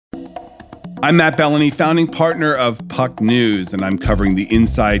I'm Matt Bellany, founding partner of Puck News, and I'm covering the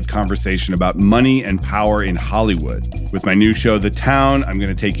inside conversation about money and power in Hollywood. With my new show, The Town, I'm going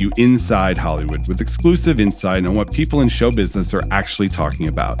to take you inside Hollywood with exclusive insight on what people in show business are actually talking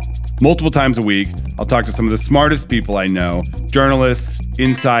about. Multiple times a week, I'll talk to some of the smartest people I know, journalists,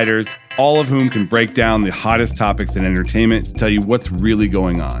 insiders, all of whom can break down the hottest topics in entertainment to tell you what's really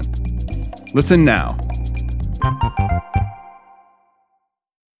going on. Listen now.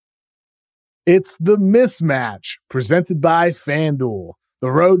 It's The Mismatch, presented by FanDuel.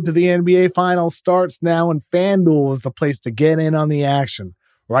 The road to the NBA Finals starts now, and FanDuel is the place to get in on the action.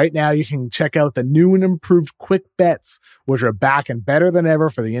 Right now, you can check out the new and improved Quick Bets, which are back and better than ever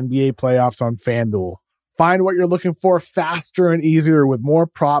for the NBA playoffs on FanDuel. Find what you're looking for faster and easier with more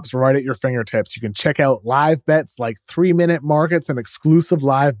props right at your fingertips. You can check out live bets like 3-minute markets and exclusive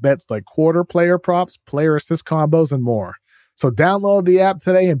live bets like quarter player props, player assist combos, and more. So download the app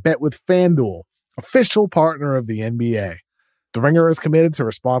today and bet with FanDuel, official partner of the NBA. The Ringer is committed to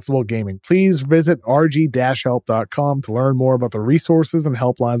responsible gaming. Please visit rg-help.com to learn more about the resources and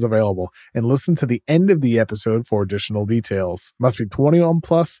helplines available, and listen to the end of the episode for additional details. Must be 21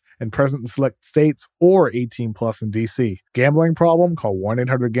 plus and present in select states or 18 plus in DC. Gambling problem? Call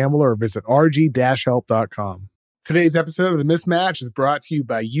 1-800-GAMBLER or visit rg-help.com. Today's episode of The Mismatch is brought to you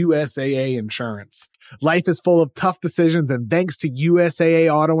by USAA Insurance. Life is full of tough decisions, and thanks to USAA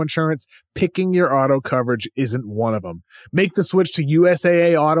Auto Insurance, picking your auto coverage isn't one of them. Make the switch to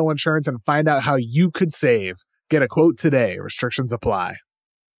USAA Auto Insurance and find out how you could save. Get a quote today. Restrictions apply.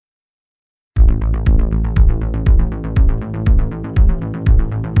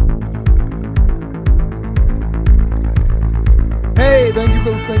 Hey, thank you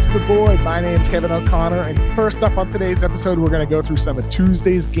for listening to The Void. My name's Kevin O'Connor, and first up on today's episode, we're going to go through some of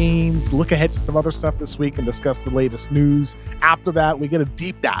Tuesday's games, look ahead to some other stuff this week, and discuss the latest news. After that, we get a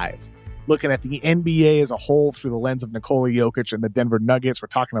deep dive, looking at the NBA as a whole through the lens of Nikola Jokic and the Denver Nuggets. We're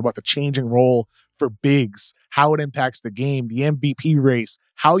talking about the changing role for bigs, how it impacts the game, the MVP race,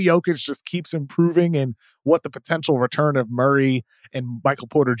 how Jokic just keeps improving, and what the potential return of Murray and Michael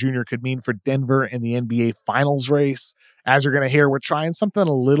Porter Jr. could mean for Denver in the NBA Finals race. As you're going to hear, we're trying something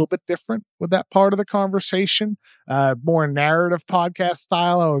a little bit different with that part of the conversation, more narrative podcast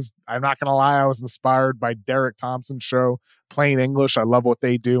style. I'm not going to lie, I was inspired by Derek Thompson's show, Plain English. I love what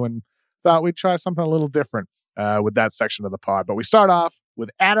they do, and thought we'd try something a little different with that section of the pod. But we start off with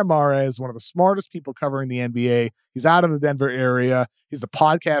Adam Mares, one of the smartest people covering the NBA. He's out of the Denver area. He's the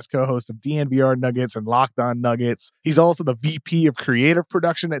podcast co-host of DNVR Nuggets and Locked On Nuggets. He's also the VP of creative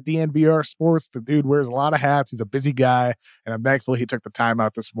production at DNVR Sports. The dude wears a lot of hats. He's a busy guy, and I'm thankful he took the time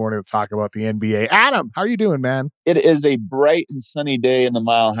out this morning to talk about the NBA. Adam, how are you doing, man? It is a bright and sunny day in the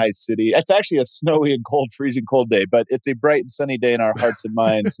Mile High City. It's actually a snowy and cold, freezing cold day, but it's a bright and sunny day in our hearts and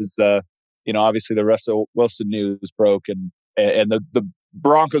minds. It's obviously the Russell Wilson news broke, and the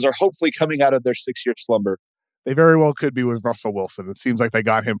Broncos are hopefully coming out of their 6-year slumber. They very well could be with Russell Wilson. It seems like they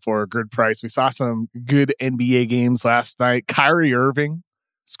got him for a good price. We saw some good NBA games last night. Kyrie Irving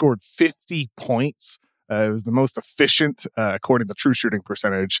scored 50 points. It was the most efficient, according to true shooting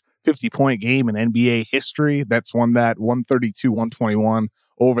percentage, 50-point game in NBA history. That's won that 132-121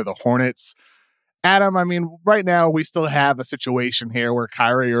 over the Hornets. Adam, I mean, right now we still have a situation here where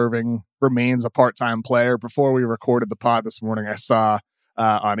Kyrie Irving remains a part-time player. Before we recorded the pod this morning, I saw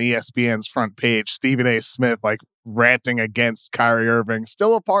on ESPN's front page, Stephen A. Smith ranting against Kyrie Irving,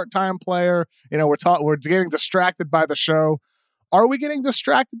 still a part-time player. We're getting distracted by the show. Are we getting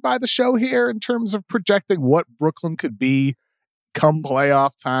distracted by the show here in terms of projecting what Brooklyn could be come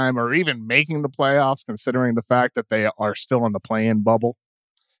playoff time, or even making the playoffs, considering the fact that they are still in the play-in bubble?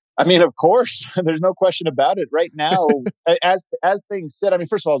 I mean, of course, there's no question about it. Right now, as things sit, I mean,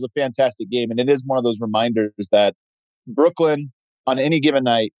 first of all, it was a fantastic game, and it is one of those reminders that Brooklyn, on any given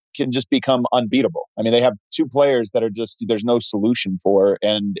night, can just become unbeatable. I mean, they have two players that are just, there's no solution for,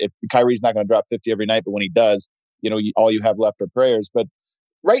 and if Kyrie's not going to drop 50 every night, but when he does, all you have left are prayers. But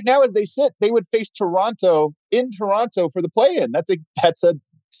right now, as they sit, they would face Toronto in Toronto for the play-in. That's a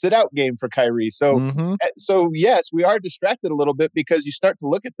sit-out game for Kyrie. So, So yes, we are distracted a little bit, because you start to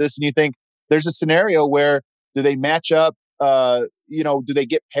look at this and you think there's a scenario where do they match up? Do they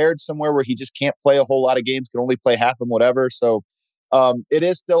get paired somewhere where he just can't play a whole lot of games, can only play half of them, whatever. So it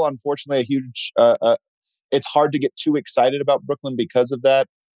is still, unfortunately, a huge. It's hard to get too excited about Brooklyn because of that.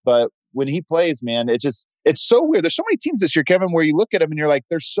 But when he plays, man, it's so weird. There's so many teams this year, Kevin, where you look at them and you're like,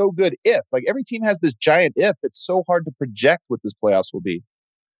 they're so good if. Like, every team has this giant if. It's so hard to project what this playoffs will be.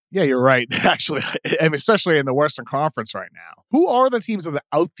 Yeah, you're right. Actually, especially in the Western Conference right now. Who are the teams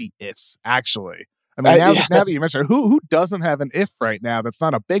without the ifs, actually? I mean, now that you mentioned it, who doesn't have an if right now that's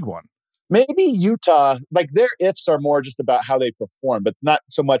not a big one? Maybe Utah, like their ifs are more just about how they perform, but not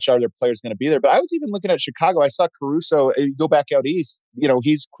so much are their players going to be there. But I was even looking at Chicago. I saw Caruso go back out east.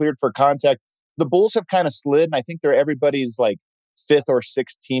 He's cleared for contact. The Bulls have kind of slid, and I think they're everybody's like fifth or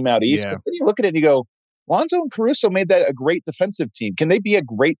sixth team out east. Yeah. But then you look at it and you go, Lonzo and Caruso made that a great defensive team. Can they be a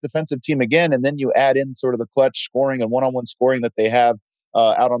great defensive team again? And then you add in sort of the clutch scoring and one-on-one scoring that they have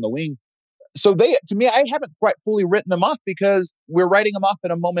out on the wing. So to me, I haven't quite fully written them off because we're writing them off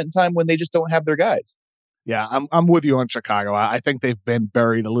in a moment in time when they just don't have their guys. Yeah, I'm with you on Chicago. I think they've been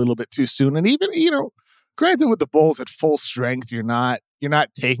buried a little bit too soon. And even, granted with the Bulls at full strength, you're not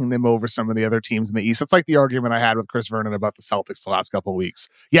taking them over some of the other teams in the East. It's like the argument I had with Chris Vernon about the Celtics the last couple of weeks.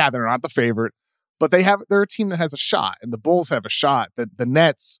 Yeah, they're not the favorite, but they're a team that has a shot, and the Bulls have a shot. The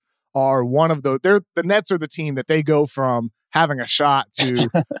Nets are one of those. The Nets are the team that they go from having a shot to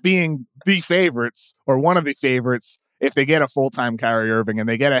being the favorites or one of the favorites if they get a full-time Kyrie Irving and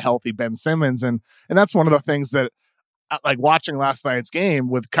they get a healthy Ben Simmons. And that's one of the things that, like watching last night's game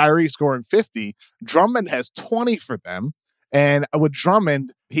with Kyrie scoring 50, Drummond has 20 for them. And with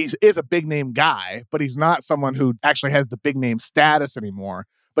Drummond, he is a big name guy, but he's not someone who actually has the big name status anymore.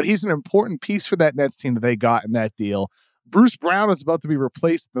 But he's an important piece for that Nets team that they got in that deal. Bruce Brown is about to be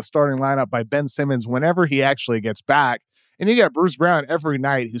replaced in the starting lineup by Ben Simmons whenever he actually gets back. And you got Bruce Brown every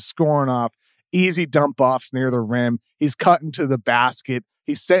night who's scoring off easy dump-offs near the rim. He's cutting to the basket.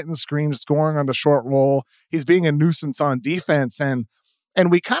 He's setting screens, scoring on the short roll. He's being a nuisance on defense. And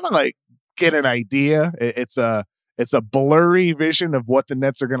we kind of like get an idea. It's a blurry vision of what the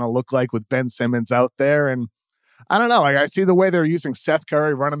Nets are going to look like with Ben Simmons out there. And I don't know. Like, I see the way they're using Seth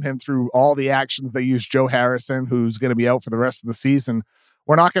Curry, running him through all the actions. They use Joe Harrison, who's going to be out for the rest of the season.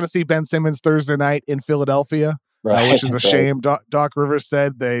 We're not going to see Ben Simmons Thursday night in Philadelphia. Right, which is a shame. Doc Rivers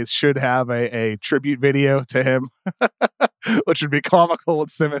said they should have a tribute video to him, which would be comical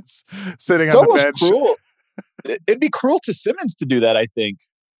with Simmons sitting on the bench. Cruel. It'd be cruel to Simmons to do that, I think.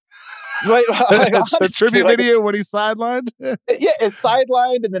 The tribute video when he's sidelined? Yeah, it's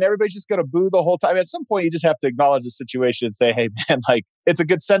sidelined, and then everybody's just going to boo the whole time. At some point, you just have to acknowledge the situation and say, hey, man, like, it's a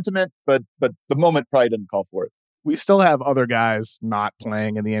good sentiment, but the moment probably didn't call for it. We still have other guys not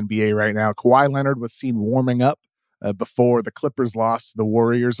playing in the NBA right now. Kawhi Leonard was seen warming up before the Clippers lost to the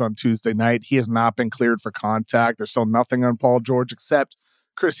Warriors on Tuesday night. He has not been cleared for contact. There's still nothing on Paul George, except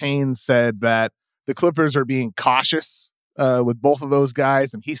Chris Haynes said that the Clippers are being cautious with both of those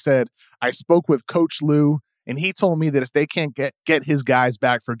guys. And he said, I spoke with Coach Lou, and he told me that if they can't get his guys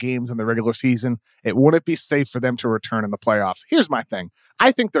back for games in the regular season, it wouldn't be safe for them to return in the playoffs. Here's my thing.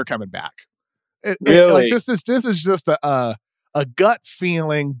 I think they're coming back. Really? This is just a gut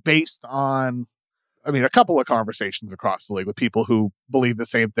feeling based on, a couple of conversations across the league with people who believe the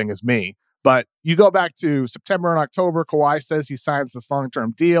same thing as me. But you go back to September and October, Kawhi says he signs this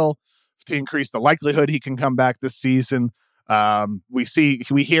long-term deal to increase the likelihood he can come back this season. We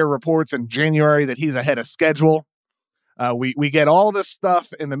hear reports in January that he's ahead of schedule. We get all this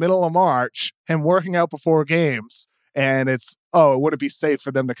stuff in the middle of March, him working out before games, and it's, it wouldn't be safe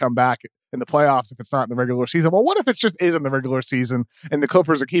for them to come back in the playoffs if it's not in the regular season. Well, what if it just is in the regular season and the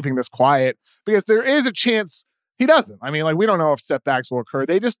Clippers are keeping this quiet? Because there is a chance he doesn't. We don't know if setbacks will occur.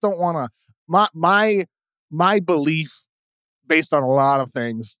 They just don't want to. My belief, based on a lot of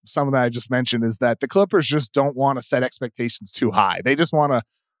things, some of that I just mentioned, is that the Clippers just don't want to set expectations too high. They just want to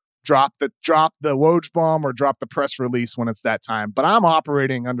drop the Woj bomb or drop the press release when it's that time. But I'm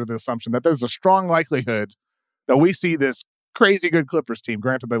operating under the assumption that there's a strong likelihood that we see this crazy good Clippers team,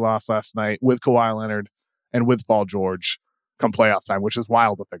 granted they lost last night, with Kawhi Leonard and with Paul George come playoff time, which is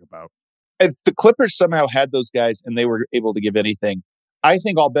wild to think about. If the Clippers somehow had those guys and they were able to give anything, I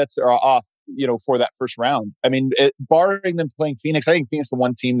think all bets are off, for that first round. Barring them playing Phoenix, I think Phoenix is the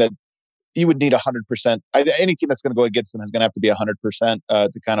one team that you would need 100%. Any team that's going to go against them is going to have to be 100%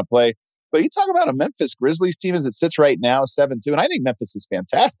 to kind of play. But you talk about a Memphis Grizzlies team as it sits right now, 7-2, and I think Memphis is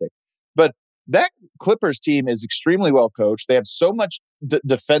fantastic. But that Clippers team is extremely well coached. They have so much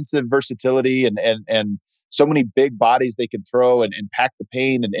defensive versatility and so many big bodies they can throw and pack the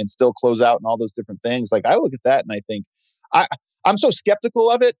paint and still close out and all those different things. Like, I look at that and I think I'm so skeptical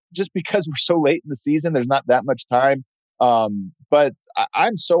of it just because we're so late in the season. There's not that much time. But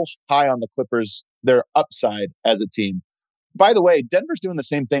I'm so high on the Clippers, their upside as a team. By the way, Denver's doing the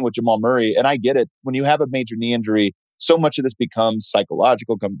same thing with Jamal Murray, and I get it. When you have a major knee injury, so much of this becomes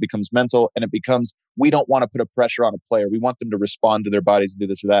psychological, becomes mental, and it becomes, we don't want to put a pressure on a player. We want them to respond to their bodies and do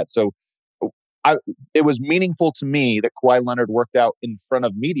this or that. So it was meaningful to me that Kawhi Leonard worked out in front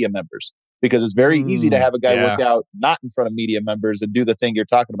of media members, because it's very easy to have a guy work out not in front of media members and do the thing you're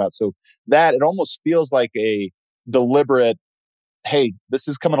talking about. So that it almost feels like a deliberate hey, this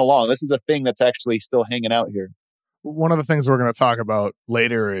is coming along. This is a thing that's actually still hanging out here. One of the things we're going to talk about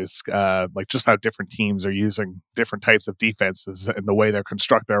later is like just how different teams are using different types of defenses and the way they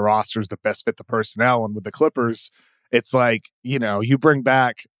construct their rosters that best fit the personnel. And with the Clippers, it's like, you bring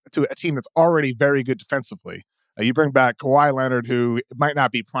back to a team that's already very good defensively. You bring back Kawhi Leonard, who might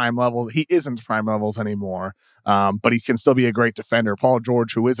not be prime level. He isn't prime levels anymore, but he can still be a great defender. Paul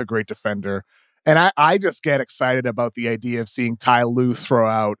George, who is a great defender. And I just get excited about the idea of seeing Ty Lue throw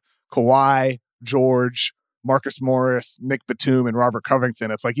out Kawhi, George, Marcus Morris, Nick Batum, and Robert Covington.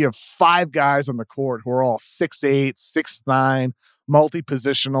 It's like you have 5 guys on the court who are all 6'8", 6'9",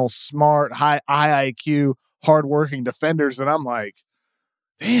 multi-positional, smart, high IQ, hardworking defenders. And I'm like,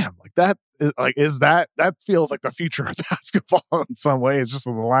 damn, like that feels like the future of basketball in some ways, just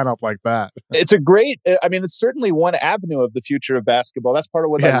in a lineup like that. It's certainly one avenue of the future of basketball. That's part of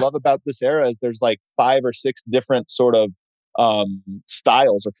what I love about this era is there's like 5 or 6 different sort of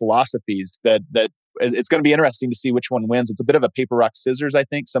styles or philosophies that it's going to be interesting to see which one wins. It's a bit of a paper, rock, scissors, I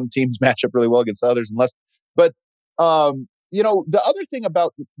think. Some teams match up really well against others and less. But, the other thing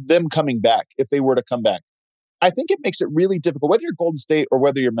about them coming back, if they were to come back, I think it makes it really difficult, whether you're Golden State or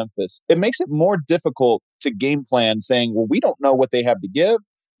whether you're Memphis, it makes it more difficult to game plan saying, well, we don't know what they have to give.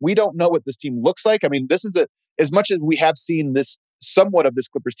 We don't know what this team looks like. I mean, this is as much as we have seen this somewhat of this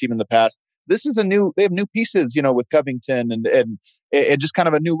Clippers team in the past, they have new pieces, with Covington and just kind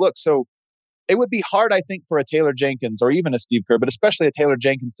of a new look. So it would be hard, I think, for a Taylor Jenkins or even a Steve Kerr, but especially a Taylor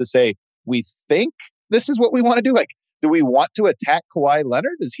Jenkins to say, we think this is what we want to do. Like, do we want to attack Kawhi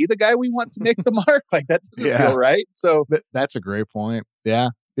Leonard? Is he the guy we want to make the mark? Like, that doesn't feel right. So that's a great point. Yeah,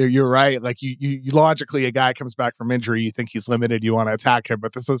 you're right. Like you logically, a guy comes back from injury, you think he's limited, you want to attack him,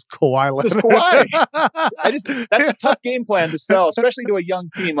 but this is Kawhi Leonard. This is Kawhi. That's a tough game plan to sell, especially to a young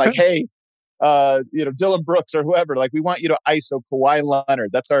team. Like, hey, Dylan Brooks or whoever, like, we want you to ISO Kawhi Leonard.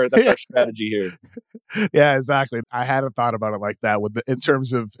 That's our strategy here. Yeah, exactly. I hadn't thought about it like that in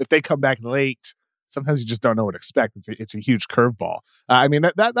terms of if they come back late, sometimes you just don't know what to expect. It's a huge curveball.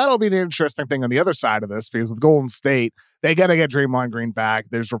 That'll be the interesting thing on the other side of this, because with Golden State, they got to get Draymond Green back.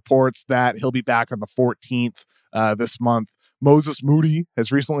 There's reports that he'll be back on the 14th this month. Moses Moody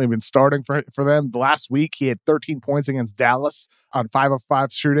has recently been starting for them. Last week, he had 13 points against Dallas on 5 of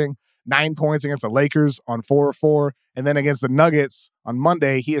 5 shooting, 9 points against the Lakers on 4 of 4, and then against the Nuggets on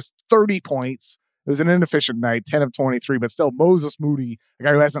Monday, he has 30 points. It was an inefficient night, 10 of 23, but still Moses Moody, a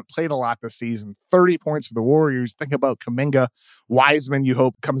guy who hasn't played a lot this season, 30 points for the Warriors. Think about Kuminga. Wiseman, you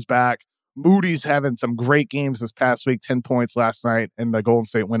hope, comes back. Moody's having some great games this past week, 10 points last night in the Golden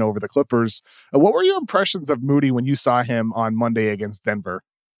State win over the Clippers. What were your impressions of Moody when you saw him on Monday against Denver?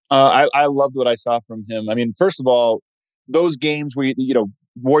 I loved what I saw from him. I mean, first of all, those games where,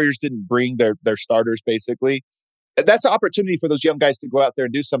 Warriors didn't bring their starters, basically. That's an opportunity for those young guys to go out there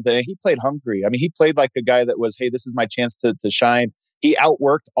and do something. And he played hungry. I mean, he played like a guy that was, hey, this is my chance to shine. He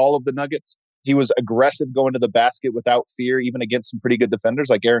outworked all of the Nuggets. He was aggressive going to the basket without fear, even against some pretty good defenders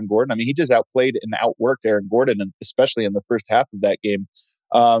like Aaron Gordon. I mean, he just outplayed and outworked Aaron Gordon, and especially in the first half of that game.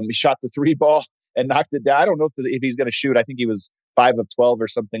 He shot the 3 ball and knocked it down. I don't know if he's going to shoot. I think he was 5 of 12 or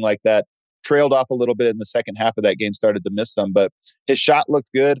something like that. Trailed off a little bit in the second half of that game, started to miss some, but his shot looked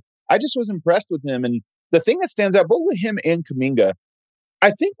good. I just was impressed with him. And the thing that stands out both with him and Kuminga, I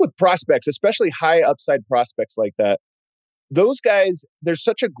think with prospects, especially high upside prospects like that, those guys, there's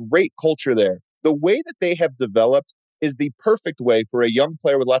such a great culture there. The way that they have developed is the perfect way for a young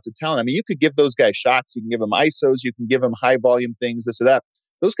player with lots of talent. I mean, you could give those guys shots, you can give them ISOs, you can give them high volume things, this or that.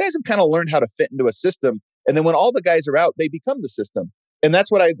 Those guys have kind of learned how to fit into a system. And then when all the guys are out, they become the system. And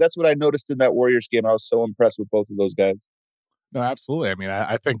that's what I noticed in that Warriors game. I was so impressed with both of those guys. No, absolutely. I mean,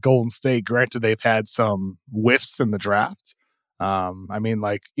 I think Golden State, granted, they've had some whiffs in the draft. We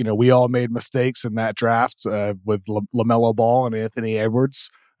all made mistakes in that draft with LaMelo Ball and Anthony Edwards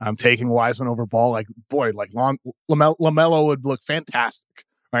taking Wiseman over Ball. LaMelo would look fantastic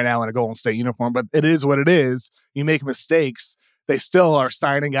right now in a Golden State uniform, but it is what it is. You make mistakes. They still are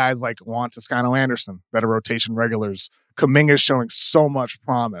signing guys like Juan Toscano-Anderson that are rotation regulars. Kuminga's showing so much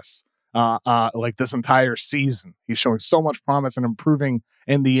promise. Like this entire season, he's showing so much promise and improving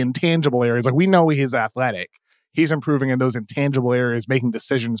in the intangible areas. Like, we know he's athletic. He's improving in those intangible areas, making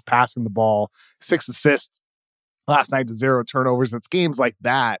decisions, passing the ball, 6 assists last night to 0 turnovers. It's games like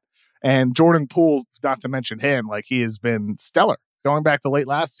that. And Jordan Poole, not to mention him, like, he has been stellar going back to late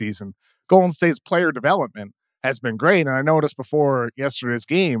last season. Golden State's player development has been great. And I noticed before yesterday's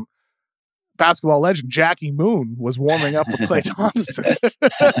game, basketball legend Jackie Moon was warming up with Klay Thompson.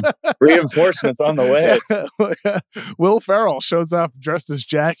 Reinforcements on the way. Will Ferrell shows up dressed as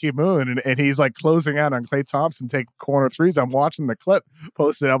Jackie Moon, and he's like closing out on Klay Thompson taking corner threes. I'm watching the clip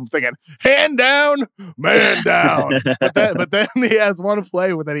posted. I'm thinking, hand down, man down. But then he has one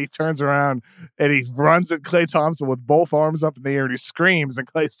play where then he turns around and he runs at Klay Thompson with both arms up in the air and he screams,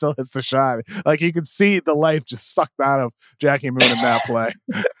 and Klay still hits the shot. Like you can see the life just sucked out of Jackie Moon in that play.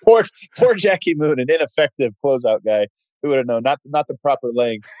 Poor Jackie Moon, an ineffective closeout guy. Who would have known? Not the proper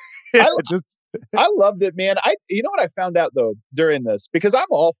length. Yeah, I loved it, man. You know what I found out though during this, because I'm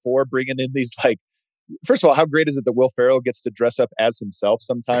all for bringing in these, like, first of all, how great is it that Will Ferrell gets to dress up as himself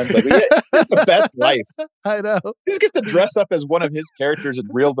sometimes? Like, it's the best life. I know. He just gets to dress up as one of his characters in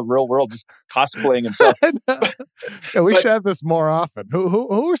the real world, just cosplaying himself. Yeah, we should have this more often.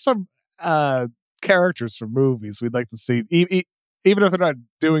 Who are some characters from movies we'd like to see? Even if they're not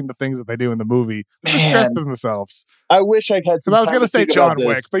doing the things that they do in the movie, they just dress themselves. I wish I had. Because I was going to say John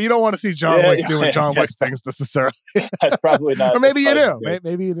Wick, but you don't want to see John Wick doing John Wick things necessarily. That's probably not. Or maybe you do.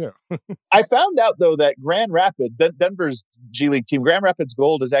 Maybe you do. I found out though that Grand Rapids, Denver's G League team, Grand Rapids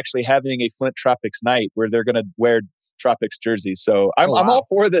Gold, is actually having a Flint Tropics night where they're going to wear Tropics jerseys. So I'm all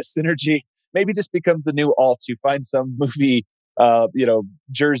for this synergy. Maybe this becomes the new alt. You find some movie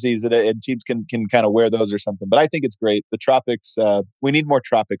jerseys and teams can kind of wear those or something. But I think it's great. The Tropics, we need more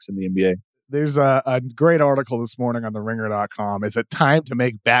Tropics in the NBA. There's a great article this morning on theringer.com. Is it time to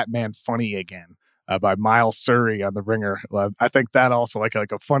make Batman funny again? By Miles Surrey on the Ringer. I think that also like a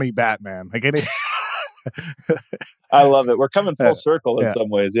funny Batman. Like any. I love it. We're coming full circle in some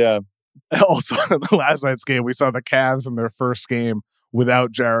ways. Yeah. Also, in the last night's game, we saw the Cavs in their first game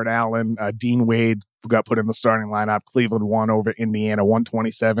without Jared Allen. Dean Wade got put in the starting lineup. Cleveland won over Indiana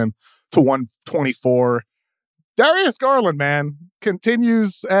 127-124. Darius Garland, man,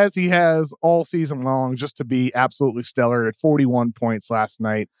 continues as he has all season long just to be absolutely stellar at 41 points last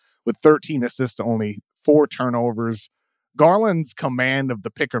night with 13 assists to only 4 turnovers. Garland's command of the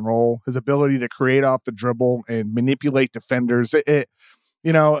pick and roll, his ability to create off the dribble and manipulate defenders. It's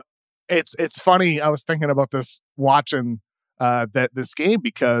funny. I was thinking about this watching this game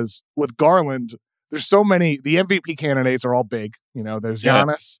because with Garland, there's so many. The MVP candidates are all big. There's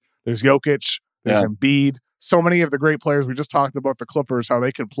Giannis, there's Jokic, there's Embiid. So many of the great players we just talked about, the Clippers, how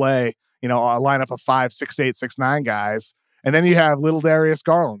they could play. A lineup of 5, 6'8", 6'9" guys, and then you have little Darius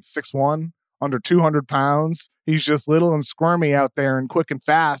Garland, 6'1", under 200 pounds. He's just little and squirmy out there and quick and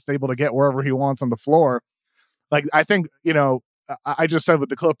fast, able to get wherever he wants on the floor. Like I think I just said with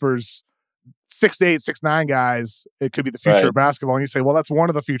the Clippers, 6'8", 6'9" guys, it could be the future of basketball. And you say, well, that's one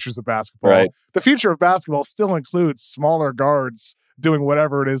of the futures of basketball. Right. The future of basketball still includes smaller guards doing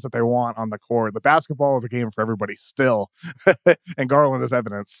whatever it is that they want on the court. The basketball is a game for everybody still. And Garland is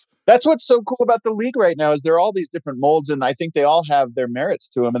evidence. That's what's so cool about the league right now is there are all these different molds, and I think they all have their merits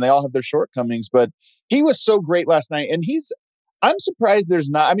to them and they all have their shortcomings. But he was so great last night, and I'm surprised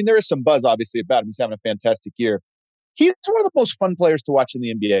there's not. I mean, there is some buzz obviously about him. He's having a fantastic year. He's one of the most fun players to watch in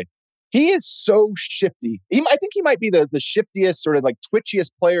the NBA. He is so shifty. I think he might be the shiftiest, sort of like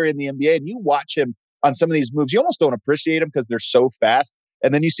twitchiest player in the NBA. And you watch him on some of these moves, you almost don't appreciate him because they're so fast.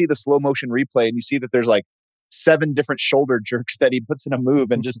 And then you see the slow motion replay and you see that there's like 7 different shoulder jerks that he puts in a move.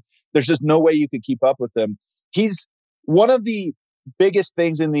 And there's just no way you could keep up with him. He's one of the biggest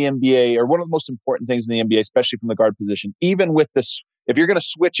things in the NBA, or one of the most important things in the NBA, especially from the guard position. Even with this, if you're going to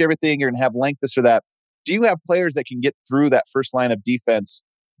switch everything, you're going to have length, this or that. Do you have players that can get through that first line of defense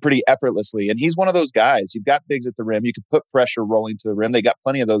pretty effortlessly? And he's one of those guys. You've got bigs at the rim. You can put pressure rolling to the rim. They got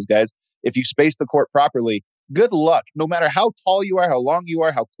plenty of those guys. If you space the court properly, good luck. No matter how tall you are, how long you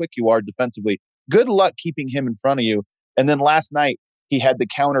are, how quick you are defensively, good luck keeping him in front of you. And then last night, he had the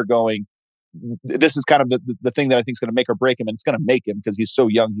counter going. This is kind of the thing that I think is going to make or break him. And it's going to make him because he's so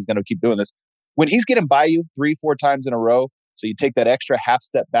young. He's going to keep doing this. When he's getting by you 3-4 times in a row, so you take that extra half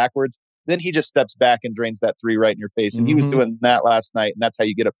step backwards, then he just steps back and drains that 3 right in your face. And he was doing that last night. And that's how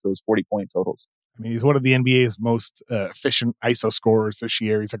you get up to those 40-point totals. I mean, he's one of the NBA's most efficient ISO scorers this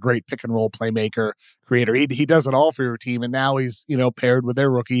year. He's a great pick and roll playmaker, creator. He does it all for your team. And now he's, paired with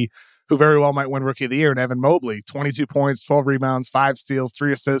their rookie, who very well might win Rookie of the Year, and Evan Mobley. 22 points, 12 rebounds, 5 steals,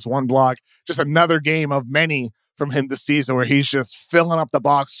 3 assists, 1 block. Just another game of many from him this season where he's just filling up the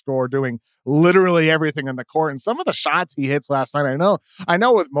box score, doing literally everything in the court. And some of the shots he hits last night, I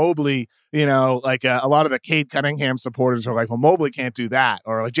know with Mobley, a lot of the Cade Cunningham supporters are like, well, Mobley can't do that.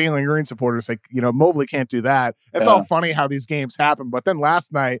 Or like Jalen Green supporters, like, Mobley can't do that. It's all funny how these games happen. But then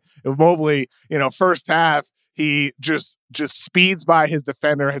last night, with Mobley, first half, He just speeds by his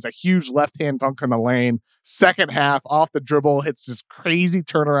defender, has a huge left-hand dunk in the lane. Second half, off the dribble, hits this crazy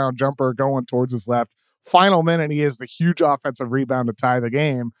turnaround jumper going towards his left. Final minute, he has the huge offensive rebound to tie the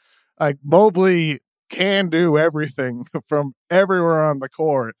game. Like, Mobley can do everything from everywhere on the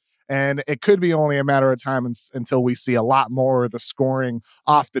court. And it could be only a matter of time until we see a lot more of the scoring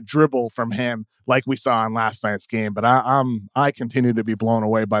off the dribble from him, like we saw in last night's game. But I continue to be blown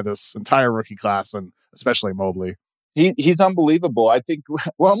away by this entire rookie class, and especially Mobley. He's unbelievable. I think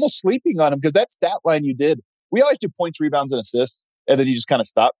we're almost sleeping on him because that stat line you did, we always do points, rebounds, and assists, and then you just kind of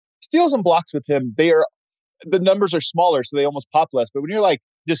stop. Steals and blocks with him, the numbers are smaller, so they almost pop less. But when you're like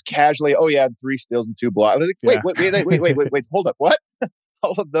just casually, oh yeah, 3 steals and 2 blocks. Like, wait, hold up, what?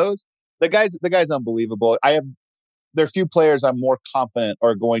 All of those. The guy's unbelievable. There are few players I'm more confident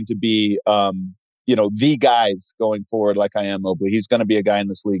are going to be, the guys going forward like I am Mobley. He's going to be a guy in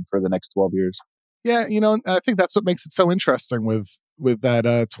this league for the next 12 years. Yeah, I think that's what makes it so interesting with that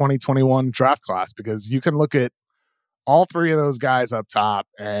 2021 draft class, because you can look at all 3 of those guys up top,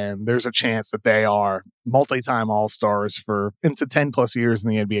 and there's a chance that they are multi-time All-Stars for into 10 plus years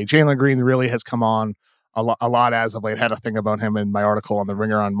in the NBA. Jalen Green really has come on a lot as of late. Had a thing about him in my article on The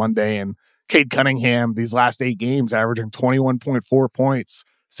Ringer on Monday. And Cade Cunningham, these last 8 games, averaging 21.4 points,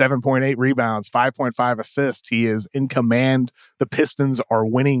 7.8 rebounds, 5.5 assists. He is in command. The Pistons are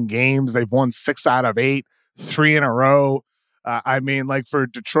winning games. They've won 6 out of 8, 3 in a row. For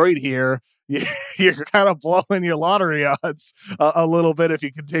Detroit here, you're kind of blowing your lottery odds a little bit if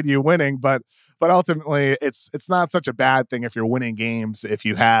you continue winning, but ultimately it's not such a bad thing if you're winning games if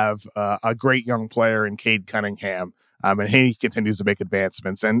you have a great young player in Cade Cunningham, and he continues to make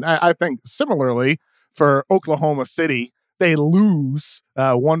advancements. And I think similarly for Oklahoma City, they lose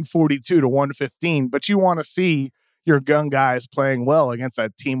 142-115, but you want to see your young guys playing well against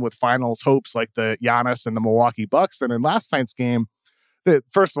that team with finals hopes like the Giannis and the Milwaukee Bucks. And in last night's game,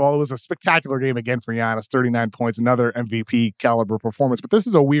 first of all, it was a spectacular game again for Giannis, 39 points, another MVP caliber performance. But this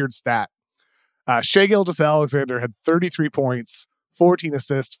is a weird stat. Shai Gilgeous-Alexander had 33 points, 14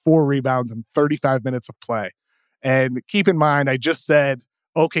 assists, 4 rebounds, and 35 minutes of play. And keep in mind, I just said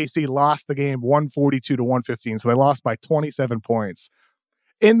OKC lost the game 142-115, so they lost by 27 points.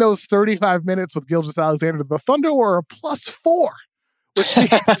 In those 35 minutes with Gilgeous-Alexander, the Thunder were a +4. Which means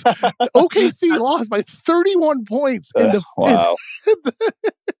OKC lost by 31 points in the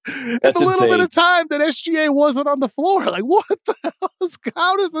little bit of time that SGA wasn't on the floor. Like, what the hell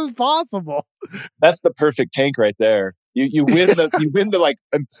how is this possible? That's the perfect tank right there. You win the like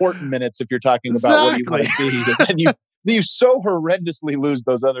important minutes if you're talking about what you want to see, and then you so horrendously lose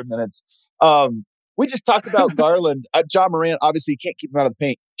those other minutes. We just talked about Garland. John Morant, obviously, you can't keep him out of the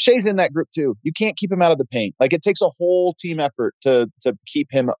paint. Shai's in that group too. You can't keep him out of the paint. Like, it takes a whole team effort to keep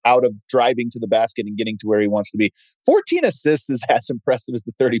him out of driving to the basket and getting to where he wants to be. 14 assists is as impressive as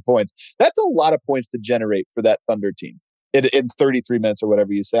the 30 points. That's a lot of points to generate for that Thunder team in 33 minutes or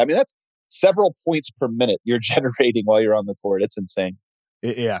whatever you say. I mean, that's several points per minute you're generating while you're on the court. It's insane.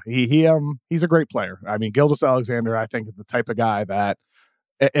 Yeah, he's a great player. I mean, Gilgeous-Alexander, I think, is the type of guy that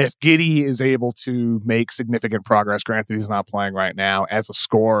if Giddey is able to make significant progress, granted he's not playing right now, as a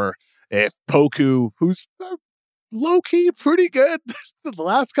scorer, if Poku, who's low-key pretty good the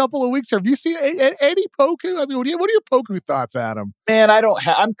last couple of weeks, have you seen any Poku? I mean, what are your Poku thoughts, Adam? Man,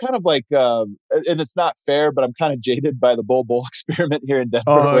 I'm kind of like, and it's not fair, but I'm kind of jaded by the Bol experiment here in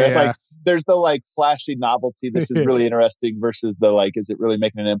Denver. Where like, there's the like flashy novelty. This is really interesting versus the like, is it really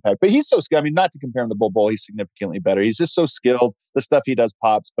making an impact? But he's so skilled. I mean, not to compare him to Bol, he's significantly better. He's just so skilled. The stuff he does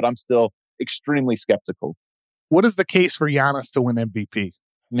pops, but I'm still extremely skeptical. What is the case for Giannis to win MVP?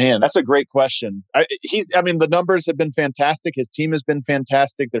 Man, that's a great question. The numbers have been fantastic. His team has been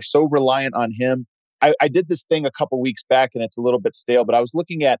fantastic. They're so reliant on him. I did this thing a couple weeks back, and it's a little bit stale, but I was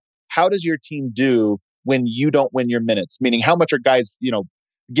looking at how does your team do when you don't win your minutes? Meaning, how much are guys,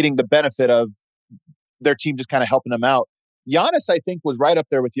 getting the benefit of their team just kind of helping them out? Giannis, I think, was right up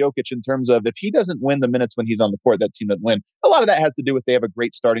there with Jokic in terms of if he doesn't win the minutes when he's on the court, that team doesn't win. A lot of that has to do with they have a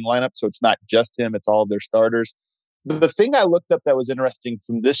great starting lineup, so it's not just him, it's all of their starters. The thing I looked up that was interesting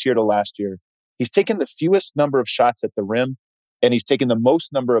from this year to last year, he's taken the fewest number of shots at the rim, and he's taken the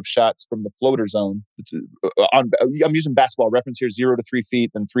most number of shots from the floater zone. I'm using basketball reference here, 0 to 3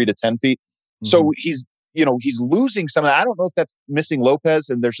 feet and 3 to 10 feet. Mm-hmm. So he's losing some of that. I don't know if that's missing Lopez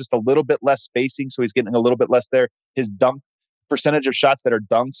and there's just a little bit less spacing, so he's getting a little bit less there. His dunk percentage of shots that are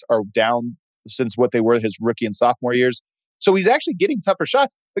dunks are down since what they were his rookie and sophomore years. So he's actually getting tougher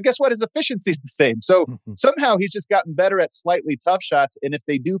shots, but guess what? His efficiency is the same. So somehow he's just gotten better at slightly tough shots. And if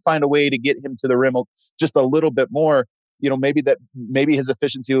they do find a way to get him to the rim just a little bit more, maybe his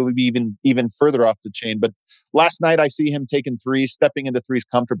efficiency will be even further off the chain. But last night I see him taking threes, stepping into threes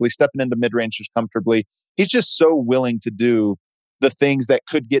comfortably, stepping into mid-ranges comfortably. He's just so willing to do the things that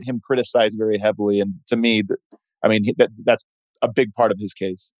could get him criticized very heavily. And to me, that's a big part of his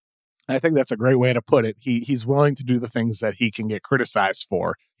case. I think that's a great way to put it. He's willing to do the things that he can get criticized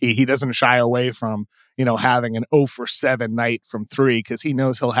for. He doesn't shy away from, having an 0 for 7 night from 3, because he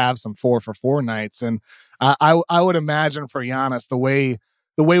knows he'll have some 4 for 4 nights. And I would imagine for Giannis, the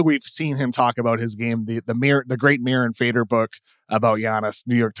way we've seen him talk about his game, the great Mirror and Fader book about Giannis,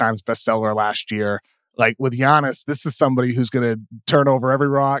 New York Times bestseller last year. Like with Giannis, this is somebody who's going to turn over every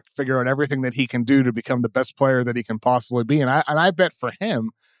rock, figure out everything that he can do to become the best player that he can possibly be. And I bet for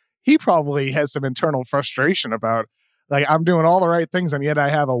him, he probably has some internal frustration about, like, I'm doing all the right things, and yet I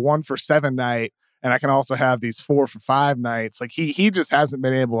have a 1 for 7 night, and I can also have these 4 for 5 nights. Like, he just hasn't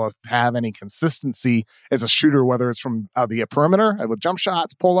been able to have any consistency as a shooter, whether it's from the perimeter with jump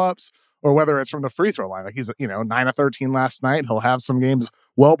shots, pull-ups, or whether it's from the free throw line. Like, he's 9 of 13 last night. He'll have some games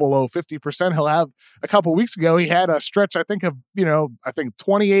well below 50%. He'll have a couple of weeks ago, he had a stretch, I think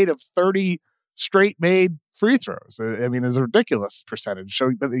 28 of 30 straight made free throws. I mean, it's a ridiculous percentage.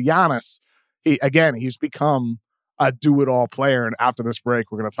 So, but Giannis, he's become a do-it-all player. And after this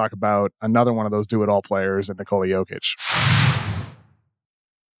break, we're going to talk about another one of those do-it-all players in Nikola Jokic.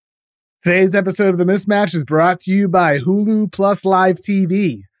 Today's episode of The Mismatch is brought to you by Hulu Plus Live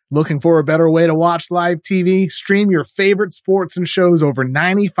TV. Looking for a better way to watch live TV? Stream your favorite sports and shows over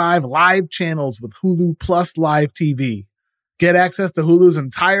 95 live channels with Hulu Plus Live TV. Get access to Hulu's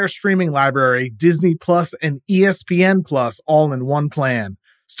entire streaming library, Disney Plus and ESPN Plus, all in one plan.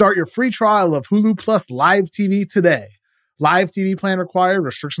 Start your free trial of Hulu Plus Live TV today. Live TV plan required.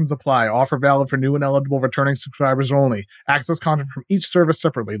 Restrictions apply. Offer valid for new and eligible returning subscribers only. Access content from each service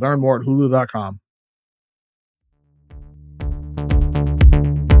separately. Learn more at hulu.com.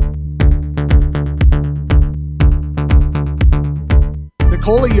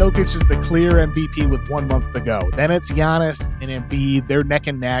 Nikola Jokic is the clear MVP with 1 month to go. Then it's Giannis and Embiid. They're neck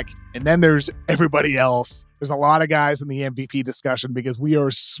and neck. And then there's everybody else. There's a lot of guys in the MVP discussion because we are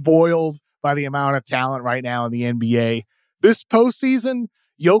spoiled by the amount of talent right now in the NBA. This postseason,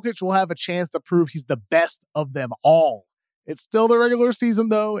 Jokic will have a chance to prove he's the best of them all. It's still the regular season,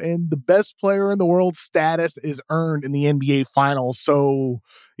 though, and the best player in the world status is earned in the NBA Finals. So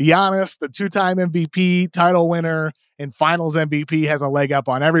Giannis, the 2-time MVP, title winner, and Finals MVP, has a leg up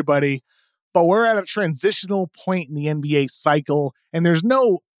on everybody. But we're at a transitional point in the NBA cycle, and there's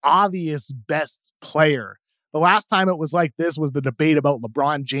no obvious best player. The last time it was like this was the debate about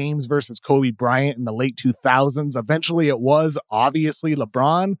LeBron James versus Kobe Bryant in the late 2000s. Eventually, it was obviously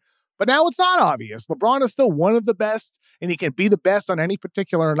LeBron. But now it's not obvious. LeBron is still one of the best, and he can be the best on any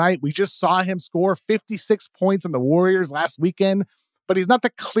particular night. We just saw him score 56 points on the Warriors last weekend, but he's not the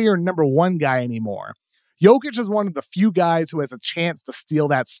clear number one guy anymore. Jokic is one of the few guys who has a chance to steal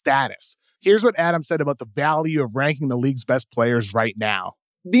that status. Here's what Adam said about the value of ranking the league's best players right now.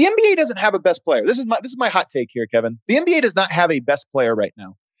 The NBA doesn't have a best player. This is my hot take here, Kevin. The NBA does not have a best player right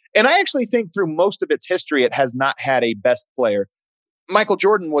now. And I actually think through most of its history, it has not had a best player. Michael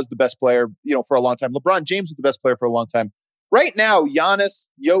Jordan was the best player, for a long time. LeBron James was the best player for a long time. Right now, Giannis,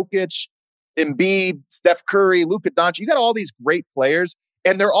 Jokic, Embiid, Steph Curry, Luka Doncic, you got all these great players,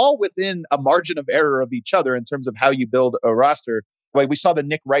 and they're all within a margin of error of each other in terms of how you build a roster. Like we saw the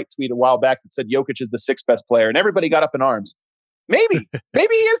Nick Wright tweet a while back that said Jokic is the 6th best player, and everybody got up in arms. Maybe he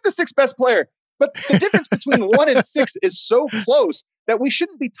is the 6th best player, but the difference between 1 and 6 is so close that we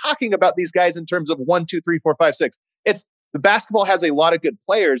shouldn't be talking about these guys in terms of 1, 2, 3, 4, 5, 6. The basketball has a lot of good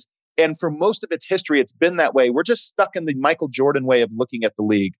players, and for most of its history, it's been that way. We're just stuck in the Michael Jordan way of looking at the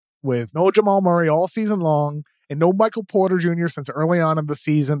league. With no Jamal Murray all season long and no Michael Porter Jr. since early on in the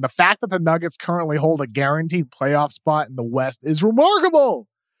season, the fact that the Nuggets currently hold a guaranteed playoff spot in the West is remarkable.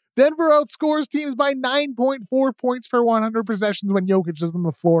 Denver outscores teams by 9.4 points per 100 possessions when Jokic is on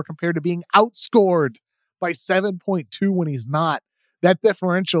the floor compared to being outscored by 7.2 when he's not. That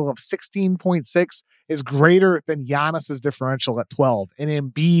differential of 16.6 is greater than Giannis's differential at 12 and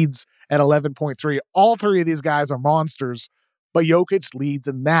Embiid's at 11.3. All three of these guys are monsters, but Jokic leads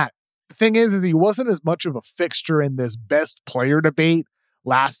in that. The thing is he wasn't as much of a fixture in this best player debate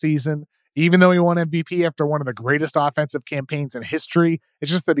last season, even though he won MVP after one of the greatest offensive campaigns in history. It's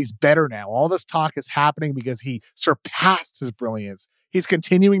just that he's better now. All this talk is happening because he surpassed his brilliance. He's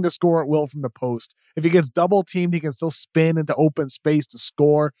continuing to score at will from the post. If he gets double teamed, he can still spin into open space to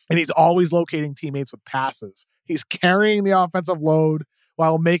score, and he's always locating teammates with passes. He's carrying the offensive load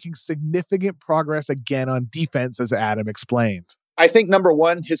while making significant progress again on defense, as Adam explained. I think number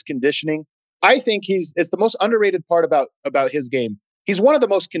one, his conditioning. I think it's the most underrated part about his game. He's one of the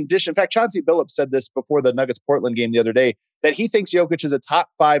most conditioned. In fact, Chauncey Billups said this before the Nuggets Portland game the other day, that he thinks Jokic is a top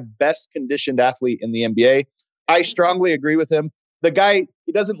 5 best conditioned athlete in the NBA. I strongly agree with him. The guy,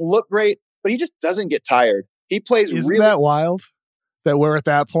 he doesn't look great, but he just doesn't get tired. He plays Isn't really. that wild that we're at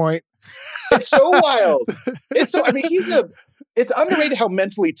that point? It's so wild. I mean, it's underrated how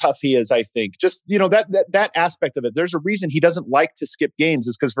mentally tough he is, I think. Just, that aspect of it. There's a reason he doesn't like to skip games,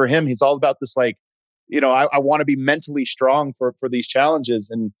 is because for him, he's all about this, like, I want to be mentally strong for these challenges.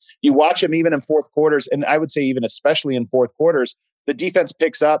 And you watch him even in fourth quarters, and I would say even especially in fourth quarters, the defense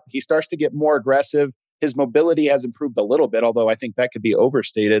picks up. He starts to get more aggressive. His mobility has improved a little bit, although I think that could be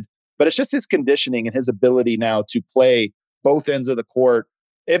overstated. But it's just his conditioning and his ability now to play both ends of the court,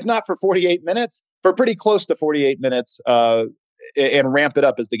 if not for 48 minutes, for pretty close to 48 minutes, and ramp it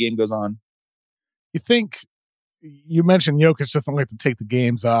up as the game goes on. You mentioned Jokic doesn't like to take the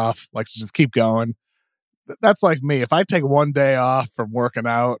games off, likes to just keep going. That's like me. If I take one day off from working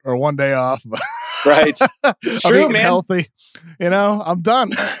out or one day off, right? It's true, man. Healthy, I'm done.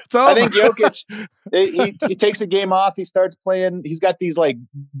 It's over. I think Jokic, he takes a game off. He starts playing. He's got these, like,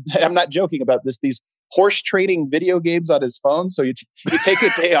 I'm not joking about this, these horse trading video games on his phone. So you take a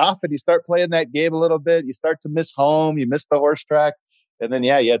day off and you start playing that game a little bit. You start to miss home. You miss the horse track, and then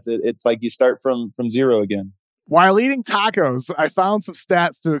it's like you start from zero again. While eating tacos, I found some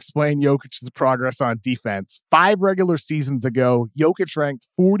stats to explain Jokic's progress on defense. 5 regular seasons ago, Jokic ranked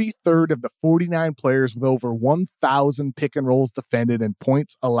 43rd of the 49 players with over 1,000 pick and rolls defended and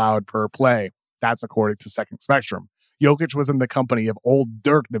points allowed per play. That's according to Second Spectrum. Jokic was in the company of old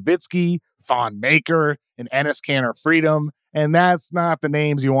Dirk Nowitzki, Thon Maker, and Enes Kanter Freedom, and that's not the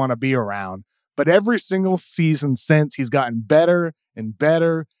names you want to be around. But every single season since, he's gotten better and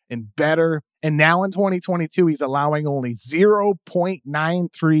better and better. And now in 2022, he's allowing only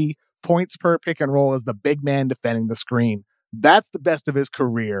 0.93 points per pick and roll as the big man defending the screen. That's the best of his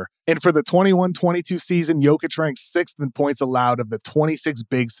career. And for the 21-22 season, Jokic ranked 6th in points allowed of the 26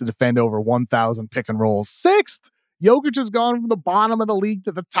 bigs to defend over 1,000 pick and rolls. 6th! Jokic has gone from the bottom of the league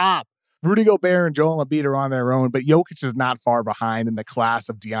to the top. Rudy Gobert and Joel Embiid are on their own, but Jokic is not far behind in the class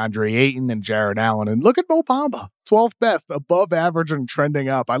of DeAndre Ayton and Jared Allen. And look at Mo Bamba, 12th best, above average and trending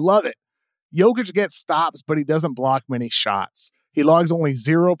up. I love it. Jokic gets stops, but he doesn't block many shots. He logs only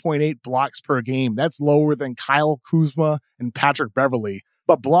 0.8 blocks per game. That's lower than Kyle Kuzma and Patrick Beverley.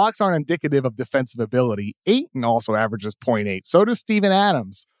 But blocks aren't indicative of defensive ability. Ayton also averages 0.8. So does Steven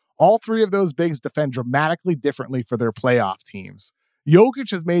Adams. All 3 of those bigs defend dramatically differently for their playoff teams. Jokic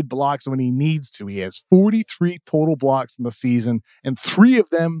has made blocks when he needs to. He has 43 total blocks in the season, and 3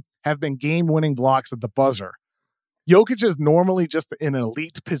 of them have been game-winning blocks at the buzzer. Jokic is normally just an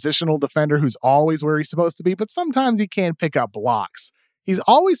elite positional defender who's always where he's supposed to be, but sometimes he can't pick up blocks. He's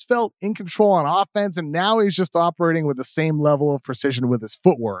always felt in control on offense, and now he's just operating with the same level of precision with his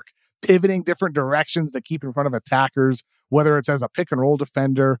footwork, pivoting different directions to keep in front of attackers, whether it's as a pick-and-roll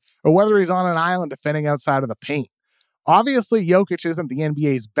defender or whether he's on an island defending outside of the paint. Obviously, Jokic isn't the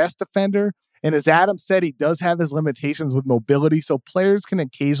NBA's best defender, and as Adam said, he does have his limitations with mobility, so players can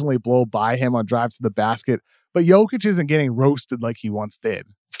occasionally blow by him on drives to the basket, but Jokic isn't getting roasted like he once did.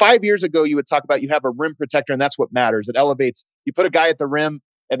 5 years ago, you would talk about you have a rim protector, and that's what matters. It elevates. You put a guy at the rim,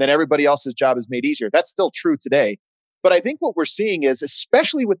 and then everybody else's job is made easier. That's still true today. But I think what we're seeing is,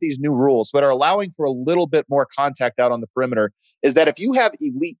 especially with these new rules that are allowing for a little bit more contact out on the perimeter, is that if you have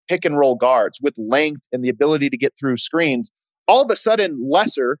elite pick and roll guards with length and the ability to get through screens, all of a sudden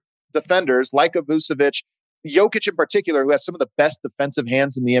lesser defenders like a Vucevic, Jokic in particular, who has some of the best defensive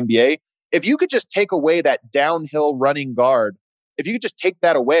hands in the NBA, if you could just take away that downhill running guard, if you could just take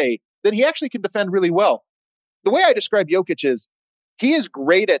that away, then he actually can defend really well. The way I describe Jokic is he is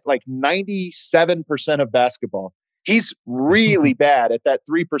great at like 97% of basketball. He's really bad at that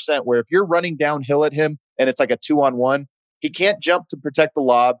 3% where if you're running downhill at him and it's like a 2-on-1, he can't jump to protect the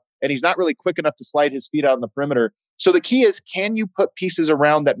lob, and he's not really quick enough to slide his feet out on the perimeter. So the key is, can you put pieces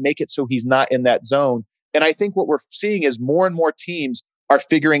around that make it so he's not in that zone? And I think what we're seeing is more and more teams are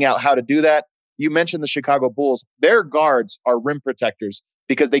figuring out how to do that. You mentioned the Chicago Bulls. Their guards are rim protectors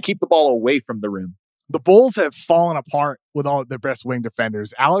because they keep the ball away from the rim. The Bulls have fallen apart with all of their best wing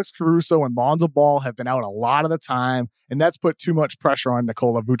defenders. Alex Caruso and Lonzo Ball have been out a lot of the time, and that's put too much pressure on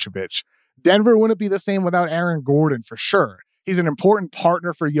Nikola Vucevic. Denver wouldn't be the same without Aaron Gordon for sure. He's an important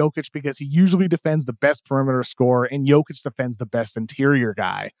partner for Jokic because he usually defends the best perimeter scorer, and Jokic defends the best interior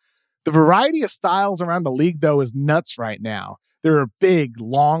guy. The variety of styles around the league, though, is nuts right now. There are big,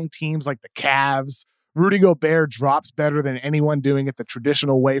 long teams like the Cavs. Rudy Gobert drops better than anyone doing it the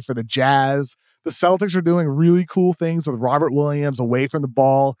traditional way for the Jazz. The Celtics are doing really cool things with Robert Williams away from the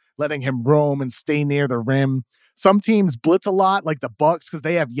ball, letting him roam and stay near the rim. Some teams blitz a lot, like the Bucks, because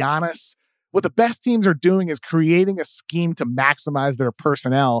they have Giannis. What the best teams are doing is creating a scheme to maximize their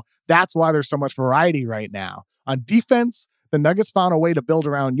personnel. That's why there's so much variety right now. On defense, the Nuggets found a way to build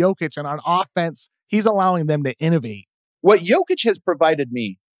around Jokic, and on offense, he's allowing them to innovate. What Jokic has provided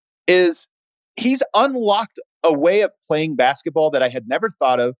me is he's unlocked a way of playing basketball that I had never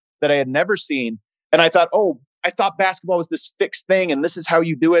thought of, that I had never seen. And I thought, I thought basketball was this fixed thing, and this is how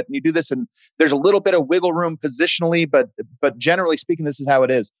you do it, and you do this, and there's a little bit of wiggle room positionally, but generally speaking, this is how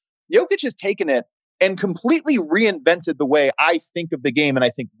it is. Jokic has taken it and completely reinvented the way I think of the game. And I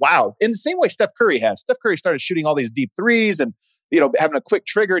think, wow, in the same way Steph Curry has. Steph Curry started shooting all these deep threes and, having a quick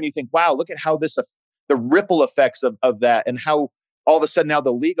trigger. And you think, wow, look at how the ripple effects of that and how all of a sudden now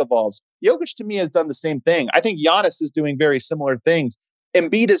the league evolves. Jokic to me has done the same thing. I think Giannis is doing very similar things.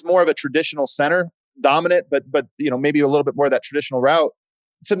 Embiid is more of a traditional center, dominant, but maybe a little bit more of that traditional route.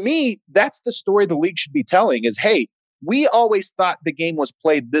 To me, that's the story the league should be telling is, hey, we always thought the game was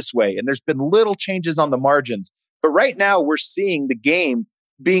played this way, and there's been little changes on the margins. But right now, we're seeing the game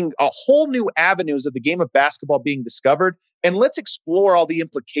being a whole new avenues of the game of basketball being discovered. And let's explore all the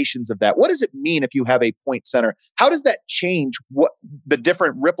implications of that. What does it mean if you have a point center? How does that change what the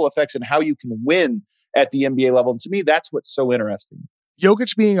different ripple effects and how you can win at the NBA level? And to me, that's what's so interesting.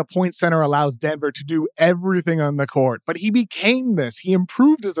 Jokic being a point center allows Denver to do everything on the court, but he became this. He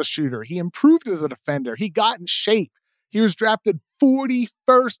improved as a shooter. He improved as a defender. He got in shape. He was drafted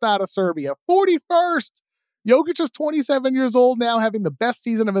 41st out of Serbia. 41st! Jokic is 27 years old now, having the best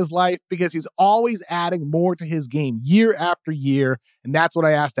season of his life because he's always adding more to his game year after year. And that's what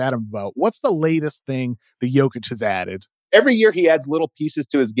I asked Adam about. What's the latest thing that Jokic has added? Every year he adds little pieces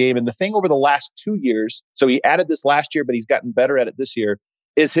to his game. And the thing over the last 2 years, so he added this last year, but he's gotten better at it this year,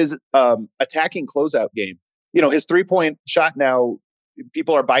 is his attacking closeout game. His 3-point shot now,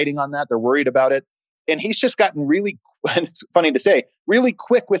 people are biting on that. They're worried about it. And he's just gotten really, and it's funny to say, really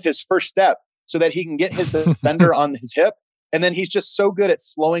quick with his first step so that he can get his defender on his hip. And then he's just so good at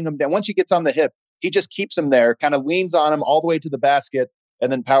slowing him down. Once he gets on the hip, he just keeps him there, kind of leans on him all the way to the basket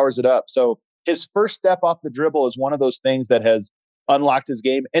and then powers it up. So his first step off the dribble is one of those things that has unlocked his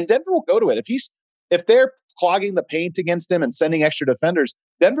game. And Denver will go to it. If they're clogging the paint against him and sending extra defenders,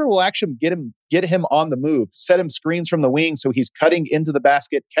 Denver will actually get him on the move, set him screens from the wing so he's cutting into the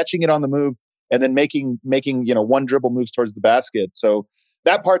basket, catching it on the move, and then making one dribble moves towards the basket. So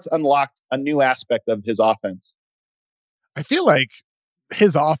that part's unlocked a new aspect of his offense. I feel like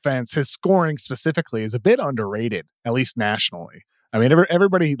his offense, his scoring specifically, is a bit underrated, at least nationally. I mean,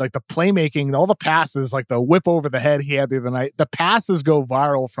 everybody, like the playmaking, all the passes, like the whip over the head he had the other night, the passes go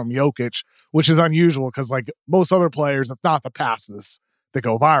viral from Jokic, which is unusual because like most other players, it's not the passes that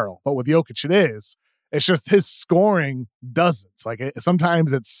go viral. But with Jokic, it is. It's just his scoring doesn't.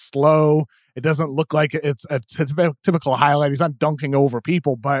 Sometimes it's slow. It doesn't look like it's a typical highlight. He's not dunking over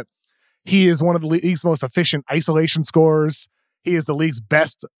people, but he is one of the league's most efficient isolation scorers. He is the league's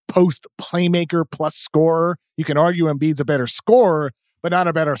best post playmaker plus scorer. You can argue Embiid's a better scorer, but not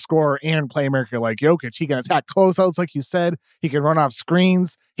a better scorer and playmaker like Jokic. He can attack closeouts, like you said. He can run off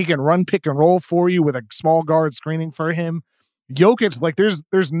screens. He can run pick and roll for you with a small guard screening for him. Jokic, like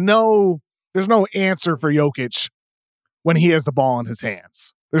there's no answer for Jokic when he has the ball in his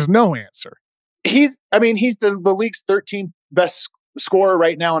hands. There's no answer. He's the league's 13th best scorer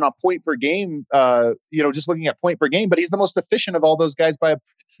right now on a point per game, just looking at point per game, but he's the most efficient of all those guys by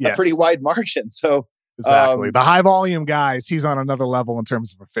a pretty wide margin. So exactly. The high volume guys, he's on another level in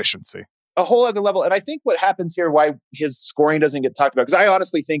terms of efficiency. A whole other level. And I think what happens here, why his scoring doesn't get talked about, because I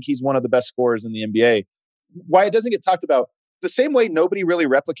honestly think he's one of the best scorers in the NBA. Why it doesn't get talked about, the same way nobody really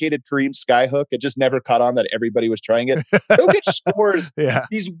replicated Kareem's skyhook, it just never caught on that everybody was trying it. Jokic scores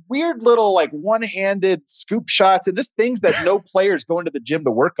these weird little like one-handed scoop shots and just things that no player's going to the gym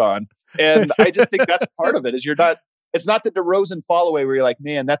to work on. And I just think that's part of it. It's not the DeRozan fall away where you're like,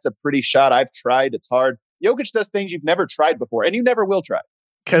 man, that's a pretty shot. I've tried. It's hard. Jokic does things you've never tried before, and you never will try.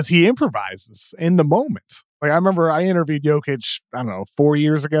 Because he improvises in the moment. Like I remember I interviewed Jokic, 4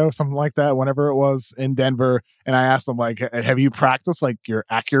 years ago, something like that, whenever it was in Denver. And I asked him, like, have you practiced like your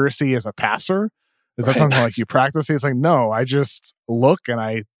accuracy as a passer? Is that something like you practice? He's like, no, I just look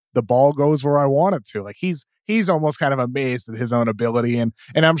and the ball goes where I want it to. Like he's almost kind of amazed at his own ability. And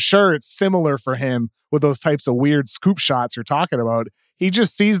I'm sure it's similar for him with those types of weird scoop shots you're talking about. He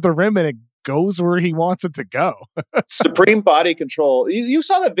just sees the rim and it goes where he wants it to go. Supreme body control. You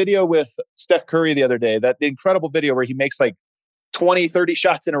saw that video with Steph Curry the other day, that incredible video where he makes like 20, 30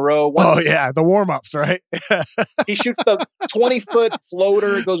 shots in a row. Oh, yeah. The warm-ups, right? He shoots the 20-foot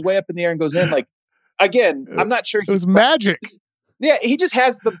floater. It goes way up in the air and goes in. Like, again, I'm not sure. It was magic. Yeah, he just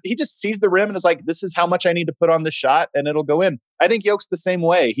sees the rim and is like, this is how much I need to put on this shot and it'll go in. I think Yoke's the same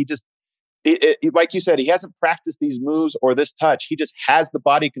way. He just, like you said, he hasn't practiced these moves or this touch. He just has the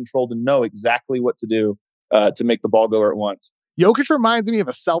body control to know exactly what to do to make the ball go where it wants. Jokic reminds me of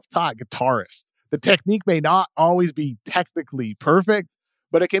a self-taught guitarist. The technique may not always be technically perfect,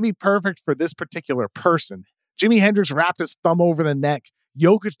 but it can be perfect for this particular person. Jimi Hendrix wrapped his thumb over the neck.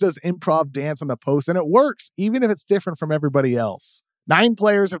 Jokic does improv dance on the post, and it works, even if it's different from everybody else. 9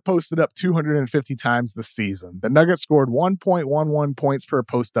 players have posted up 250 times this season. The Nuggets scored 1.11 points per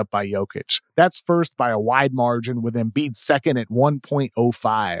post up by Jokic. That's first by a wide margin, with Embiid second at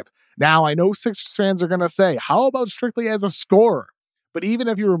 1.05. Now, I know Sixers fans are going to say, how about strictly as a scorer? But even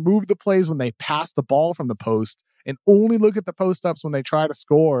if you remove the plays when they pass the ball from the post and only look at the post-ups when they try to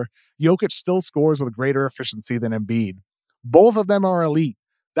score, Jokic still scores with greater efficiency than Embiid. Both of them are elite.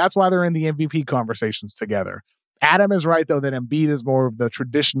 That's why they're in the MVP conversations together. Adam is right, though, that Embiid is more of the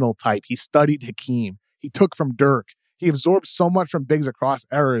traditional type. He studied Hakeem. He took from Dirk. He absorbed so much from bigs across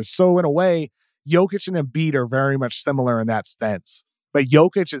eras. So in a way, Jokic and Embiid are very much similar in that sense. But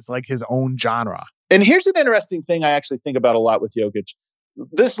Jokic is like his own genre. And here's an interesting thing I actually think about a lot with Jokic.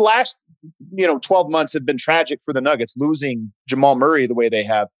 This last, 12 months have been tragic for the Nuggets, losing Jamal Murray the way they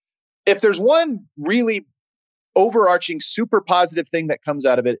have. If there's one really overarching, super positive thing that comes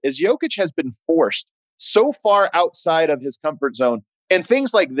out of it, is Jokic has been forced so far outside of his comfort zone. And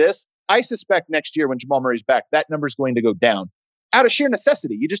things like this, I suspect next year when Jamal Murray's back, that number is going to go down out of sheer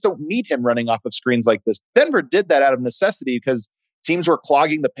necessity. You just don't need him running off of screens like this. Denver did that out of necessity because teams were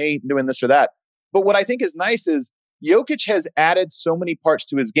clogging the paint and doing this or that. But what I think is nice is Jokic has added so many parts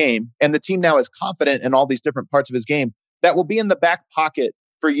to his game, and the team now is confident in all these different parts of his game that will be in the back pocket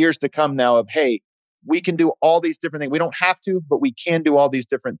for years to come now of, hey, we can do all these different things. We don't have to, but we can do all these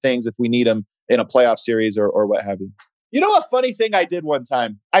different things if we need them in a playoff series or what have you. You know, a funny thing I did one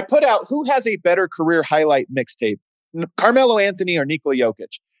time, I put out who has a better career highlight mixtape, Carmelo Anthony or Nikola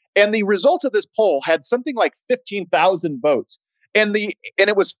Jokic. And the result of this poll had something like 15,000 votes. And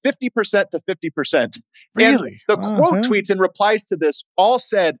it was 50% to 50%. Really? And the quote tweets and replies to this all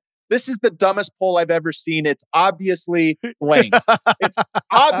said, "This is the dumbest poll I've ever seen. It's obviously blank. It's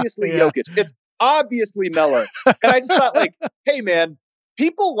obviously Jokic. It's obviously Miller." And I just thought, like, hey, man,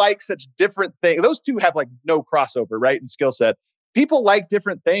 people like such different things. Those two have like no crossover, right? In skill set. People like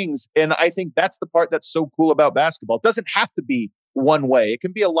different things. And I think that's the part that's so cool about basketball. It doesn't have to be one way. It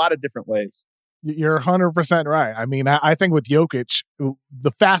can be a lot of different ways. You're 100% right. I mean, I think with Jokic,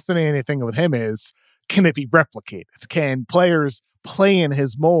 the fascinating thing with him is, can it be replicated? Can players play in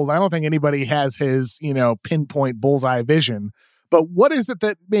his mold? I don't think anybody has his, pinpoint bullseye vision. But what is it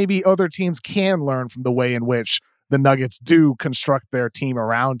that maybe other teams can learn from the way in which the Nuggets do construct their team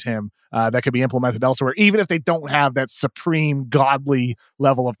around him that could be implemented elsewhere, even if they don't have that supreme godly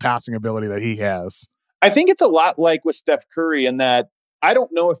level of passing ability that he has? I think it's a lot like with Steph Curry in that I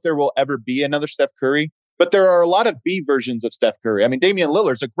don't know if there will ever be another Steph Curry, but there are a lot of B versions of Steph Curry. I mean, Damian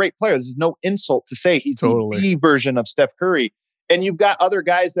Lillard's a great player. This is no insult to say he's the B version of Steph Curry. And you've got other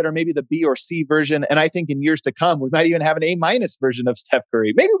guys that are maybe the B or C version. And I think in years to come, we might even have an A- version of Steph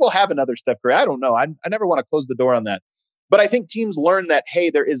Curry. Maybe we'll have another Steph Curry. I don't know. I never want to close the door on that. But I think teams learn that,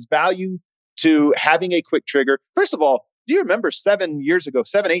 hey, there is value to having a quick trigger. First of all, do you remember 7, 8 years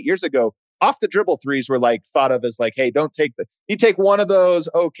ago, off the dribble threes were like thought of as like, hey, you take one of those.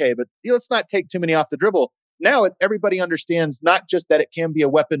 Okay, but let's not take too many off the dribble. Now everybody understands not just that it can be a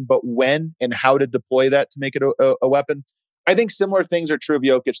weapon, but when and how to deploy that to make it a weapon. I think similar things are true of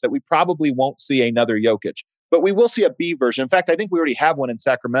Jokic, that we probably won't see another Jokic, but we will see a B version. In fact, I think we already have one in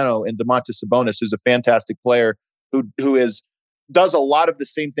Sacramento in Domantas Sabonis, who's a fantastic player who does a lot of the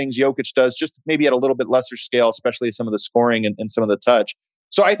same things Jokic does, just maybe at a little bit lesser scale, especially some of the scoring and some of the touch.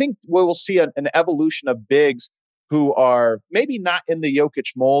 So I think we'll see an evolution of bigs who are maybe not in the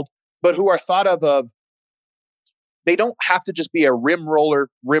Jokic mold, but who are thought of they don't have to just be a rim roller,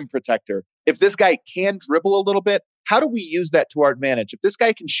 rim protector. If this guy can dribble a little bit, how do we use that to our advantage? If this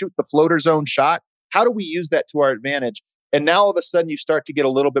guy can shoot the floater zone shot, how do we use that to our advantage? And now all of a sudden you start to get a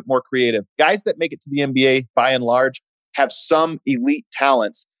little bit more creative. Guys that make it to the NBA, by and large, have some elite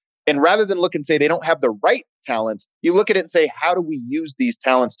talents. And rather than look and say they don't have the right talents, you look at it and say, how do we use these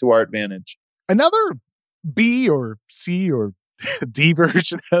talents to our advantage? Another B or C or D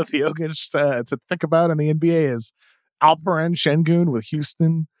version of Jokic to think about in the NBA is Alperen Şengün with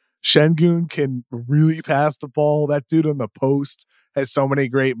Houston. Şengün can really pass the ball. That dude on the post has so many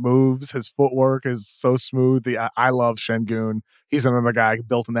great moves. His footwork is so smooth. I love Şengün. He's another guy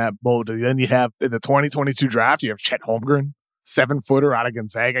built in that mold. And then you have in the 2022 draft, you have Chet Holmgren, 7-footer out of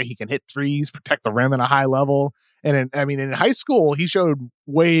Gonzaga. He can hit threes, protect the rim at a high level. And in high school, he showed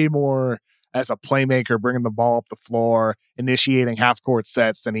way more as a playmaker, bringing the ball up the floor, initiating half-court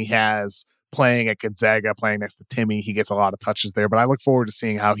sets than he has playing at Gonzaga, playing next to Timmy. He gets a lot of touches there, but I look forward to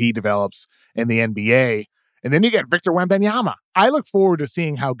seeing how he develops in the NBA. And then you get Victor Wembanyama. I look forward to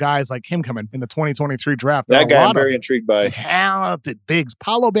seeing how guys like him come in the 2023 draft. That guy I'm very intrigued by. Talented bigs.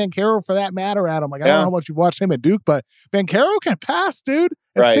 Paolo Banchero, for that matter, Adam. I don't know how much you've watched him at Duke, but Banchero can pass, dude.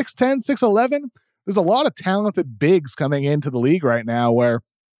 At 6'10", 6'11". There's a lot of talented bigs coming into the league right now where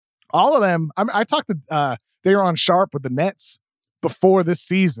all of them, I talked to Daron Sharp with the Nets before this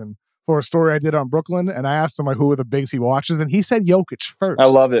season for a story I did on Brooklyn, and I asked him who are the bigs he watches, and he said Jokic first. I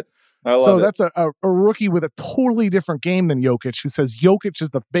love it. That's a rookie with a totally different game than Jokic who says Jokic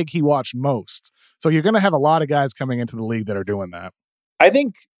is the big he watched most. So you're going to have a lot of guys coming into the league that are doing that. I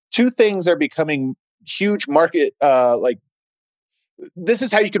think two things are becoming huge market. This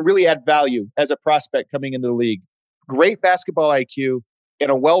is how you can really add value as a prospect coming into the league. Great basketball IQ and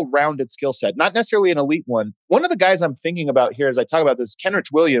a well-rounded skill set, not necessarily an elite one. One of the guys I'm thinking about here as I talk about this is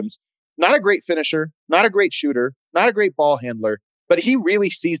Kenrich Williams. Not a great finisher, not a great shooter, not a great ball handler, but he really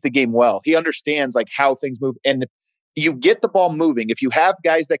sees the game well. He understands how things move. And you get the ball moving. If you have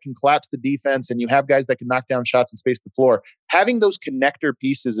guys that can collapse the defense and you have guys that can knock down shots and space the floor, having those connector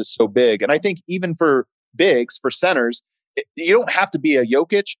pieces is so big. And I think even for bigs, for centers, you don't have to be a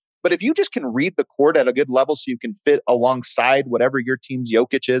Jokic, but if you just can read the court at a good level so you can fit alongside whatever your team's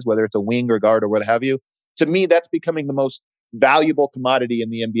Jokic is, whether it's a wing or guard or what have you, to me, that's becoming the most valuable commodity in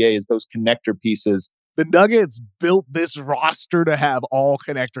the NBA is those connector pieces. The Nuggets built this roster to have all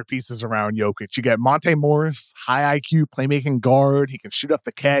connector pieces around Jokic. You get Monte Morris, high IQ playmaking guard. He can shoot off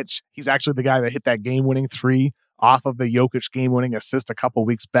the catch. He's actually the guy that hit that game-winning three off of the Jokic game-winning assist a couple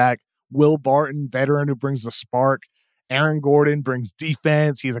weeks back. Will Barton, veteran who brings the spark. Aaron Gordon brings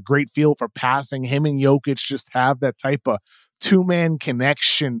defense. He has a great feel for passing. Him and Jokic just have that type of two-man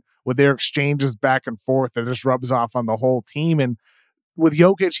connection with their exchanges back and forth that just rubs off on the whole team. And with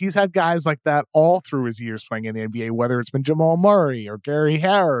Jokic, he's had guys like that all through his years playing in the NBA, whether it's been Jamal Murray or Gary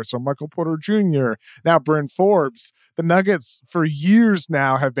Harris or Michael Porter Jr., now Bryn Forbes. The Nuggets for years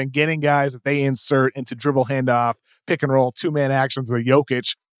now have been getting guys that they insert into dribble handoff, pick and roll, two-man actions with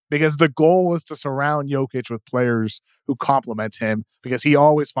Jokic because the goal is to surround Jokic with players who complement him because he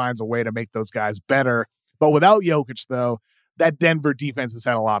always finds a way to make those guys better. But without Jokic, though, that Denver defense has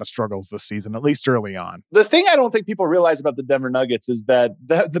had a lot of struggles this season, at least early on. The thing I don't think people realize about the Denver Nuggets is that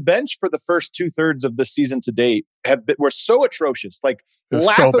the bench for the first 2/3 of the season to date were so atrocious,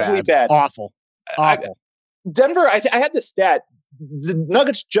 laughably so bad. Awful. Denver, I had this stat. The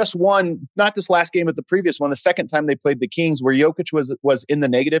Nuggets just won, not this last game, but the previous one, the second time they played the Kings, where Jokic was in the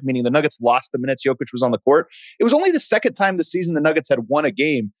negative, meaning the Nuggets lost the minutes Jokic was on the court. It was only the second time this season the Nuggets had won a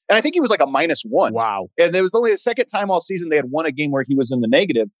game. And I think he was like a -1. Wow. And it was only the second time all season they had won a game where he was in the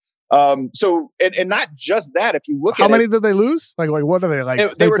negative. So not just that, if you look at how many did they lose? Like what are they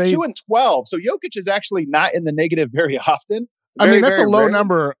like? They were 2-12. So Jokic is actually not in the negative very often. That's a low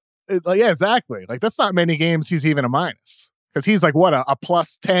number. Yeah, exactly. That's not many games he's even a minus. Because he's like, what, a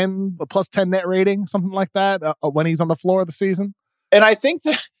 +10 net rating, something like that, when he's on the floor of the season? And I think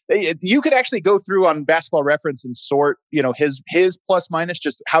that you could actually go through on Basketball Reference and sort, his plus minus,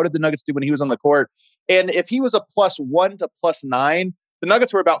 just how did the Nuggets do when he was on the court? And if he was a +1 to +9, the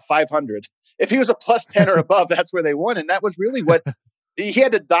Nuggets were about 500. If he was a +10 or above, that's where they won. And that was really what he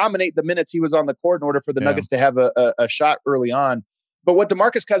had to dominate the minutes he was on the court in order for the Nuggets to have a shot early on. But what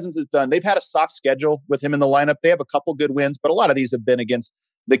DeMarcus Cousins has done, they've had a soft schedule with him in the lineup. They have a couple good wins, but a lot of these have been against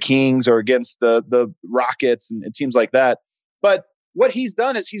the Kings or against the Rockets and teams like that. But what he's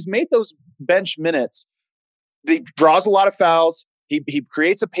done is he's made those bench minutes. He draws a lot of fouls. He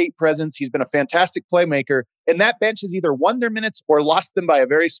creates a paint presence. He's been a fantastic playmaker. And that bench has either won their minutes or lost them by a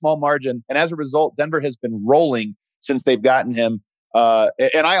very small margin. And as a result, Denver has been rolling since they've gotten him.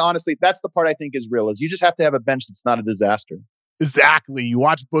 And I honestly, that's the part I think is real, is you just have to have a bench that's not a disaster. Exactly. You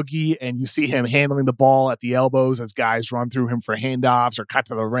watch Boogie and you see him handling the ball at the elbows as guys run through him for handoffs or cut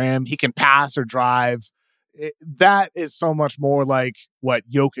to the rim. He can pass or drive. That is so much more like what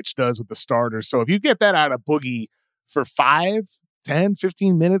Jokic does with the starters. So if you get that out of Boogie for 5, 10,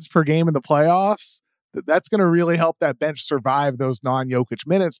 15 minutes per game in the playoffs, that's going to really help that bench survive those non-Jokic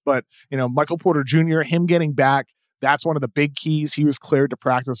minutes. But, Michael Porter Jr., him getting back, that's one of the big keys. He was cleared to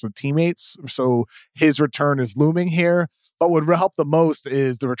practice with teammates. So his return is looming here. But what would help the most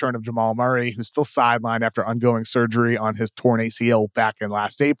is the return of Jamal Murray, who's still sidelined after undergoing surgery on his torn ACL back in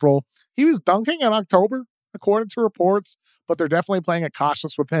last April. He was dunking in October, according to reports, but they're definitely playing it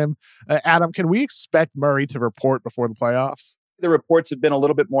cautious with him. Adam, can we expect Murray to report before the playoffs? The reports have been a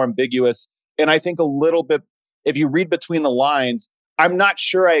little bit more ambiguous. And I think a little bit, if you read between the lines, I'm not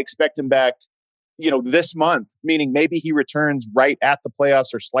sure I expect him back, this month, meaning maybe he returns right at the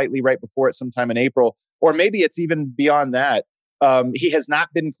playoffs or slightly right before it sometime in April, or maybe it's even beyond that. He has not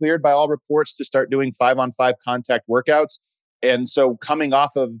been cleared by all reports to start doing 5-on-5 contact workouts. And so coming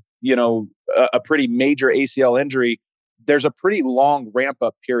off of, a pretty major ACL injury, there's a pretty long ramp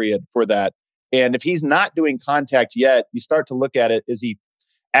up period for that. And if he's not doing contact yet, you start to look at it. Is he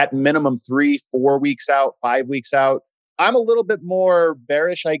at minimum 3-4 weeks out, 5 weeks out? I'm a little bit more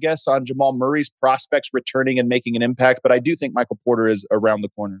bearish, I guess, on Jamal Murray's prospects returning and making an impact, but I do think Michael Porter is around the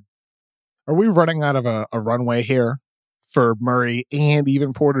corner. Are we running out of a runway here for Murray and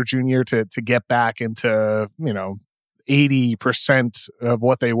even Porter Jr. to get back into, 80% of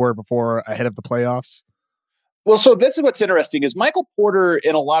what they were before ahead of the playoffs? Well, so this is what's interesting is Michael Porter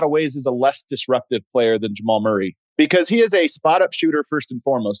in a lot of ways is a less disruptive player than Jamal Murray because he is a spot up shooter first and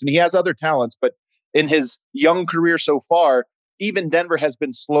foremost, and he has other talents, but in his young career so far, even Denver has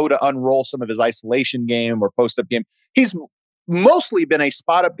been slow to unroll some of his isolation game or post up game. He's mostly been a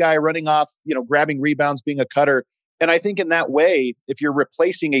spot up guy running off, grabbing rebounds, being a cutter. And I think in that way, if you're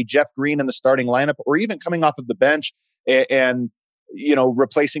replacing a Jeff Green in the starting lineup or even coming off of the bench and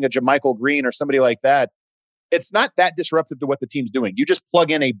replacing a JaMychal Green or somebody like that, it's not that disruptive to what the team's doing. You just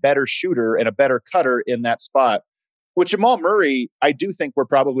plug in a better shooter and a better cutter in that spot. With Jamal Murray, I do think we're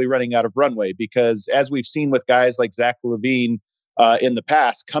probably running out of runway because as we've seen with guys like Zach LaVine in the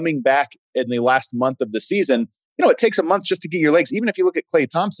past, coming back in the last month of the season, it takes a month just to get your legs. Even if you look at Klay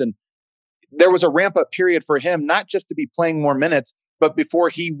Thompson, there was a ramp up period for him, not just to be playing more minutes, but before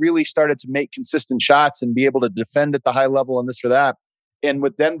he really started to make consistent shots and be able to defend at the high level and this or that. And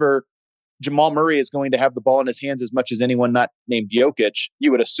with Denver, Jamal Murray is going to have the ball in his hands as much as anyone not named Jokic,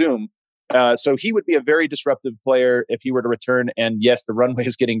 you would assume. So he would be a very disruptive player if he were to return. And yes, the runway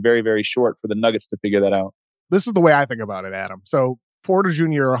is getting very, very short for the Nuggets to figure that out. This is the way I think about it, Adam. So Porter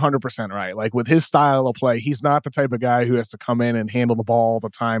Jr. 100% right. Like with his style of play, he's not the type of guy who has to come in and handle the ball all the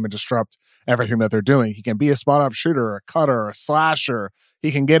time and disrupt everything that they're doing. He can be a spot-up shooter, a cutter, a slasher.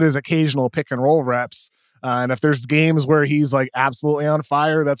 He can get his occasional pick and roll reps. And if there's games where he's like absolutely on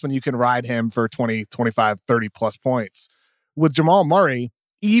fire, that's when you can ride him for 20, 25, 30 plus points. With Jamal Murray,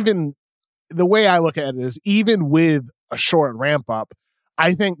 even the way I look at it is even with a short ramp up,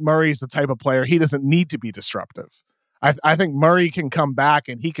 I think Murray's the type of player, he doesn't need to be disruptive. I think Murray can come back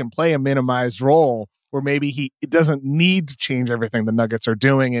and he can play a minimized role where maybe he doesn't need to change everything the Nuggets are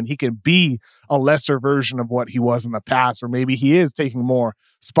doing, and he can be a lesser version of what he was in the past, or maybe he is taking more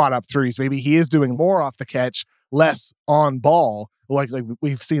spot up threes. Maybe he is doing more off the catch, less on ball, like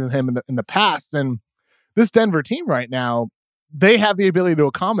we've seen him in the past. And this Denver team right now, they have the ability to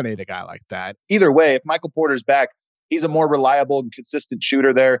accommodate a guy like that. Either way, if Michael Porter's back, he's a more reliable and consistent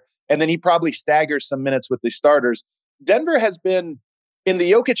shooter there. And then he probably staggers some minutes with the starters. Denver has been, in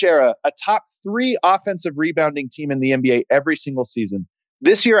the Jokic era, a top 3 offensive rebounding team in the NBA every single season.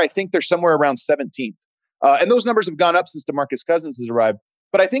 This year, I think they're somewhere around 17th. And those numbers have gone up since DeMarcus Cousins has arrived.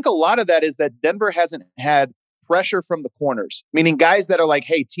 But I think a lot of that is that Denver hasn't had pressure from the corners, meaning guys that are like,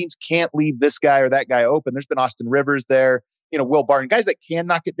 hey, teams can't leave this guy or that guy open. There's been Austin Rivers there, Will Barton, guys that can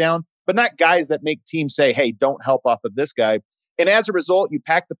knock it down, but not guys that make teams say, hey, don't help off of this guy. And as a result, you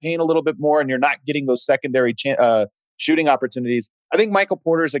pack the paint a little bit more and you're not getting those secondary shooting opportunities. I think Michael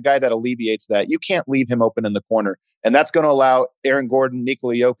Porter is a guy that alleviates that. You can't leave him open in the corner. And that's going to allow Aaron Gordon,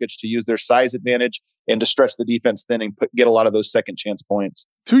 Nikola Jokic to use their size advantage and to stretch the defense thin and get a lot of those second chance points.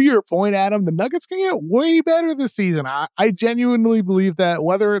 To your point, Adam, the Nuggets can get way better this season. I genuinely believe that,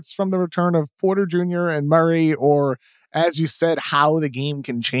 whether it's from the return of Porter Jr. and Murray, or as you said, how the game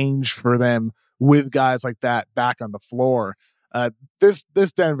can change for them with guys like that back on the floor.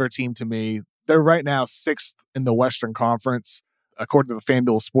 This Denver team, to me, they're right now 6th in the Western Conference. According to the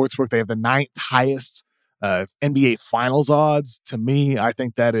FanDuel Sportsbook, they have the 9th highest NBA Finals odds. To me, I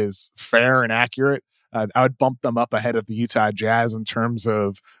think that is fair and accurate. I would bump them up ahead of the Utah Jazz in terms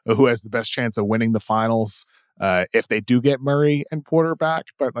of who has the best chance of winning the finals if they do get Murray and Porter back.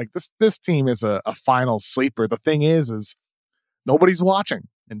 But like this team is a finals sleeper. The thing is nobody's watching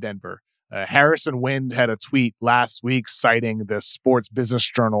in Denver. Harrison Wind had a tweet last week citing the Sports Business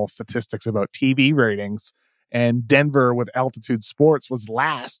Journal statistics about TV ratings, and Denver with Altitude Sports was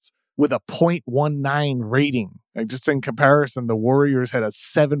last with a 0.19 rating. Like, just in comparison, the Warriors had a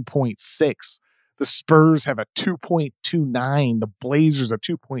 7.6. The Spurs have a 2.29. The Blazers a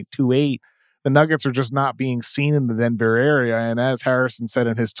 2.28. The Nuggets are just not being seen in the Denver area. And as Harrison said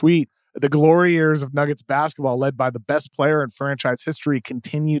in his tweet, the glory years of Nuggets basketball, led by the best player in franchise history,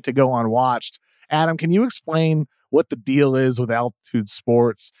 continue to go unwatched. Adam, can you explain what the deal is with Altitude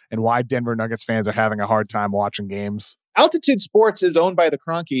Sports and why Denver Nuggets fans are having a hard time watching games? Altitude Sports is owned by the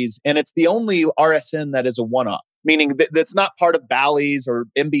Cronkies, and it's the only RSN that is a one-off, meaning that's not part of Bally's or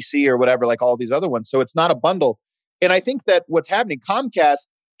NBC or whatever, like all these other ones. So it's not a bundle. And I think that what's happening, Comcast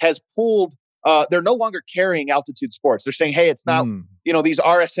has pulled, they're no longer carrying Altitude Sports. They're saying, hey, it's not, these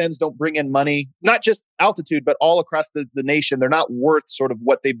RSNs don't bring in money, not just Altitude, but all across the nation. They're not worth sort of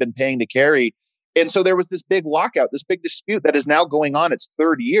what they've been paying to carry. And so there was this big lockout, this big dispute that is now going on its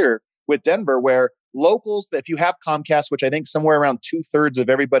third year with Denver, where locals, if you have Comcast, which I think somewhere around 2/3 of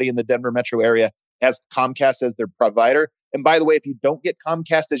everybody in the Denver metro area has Comcast as their provider. And by the way, if you don't get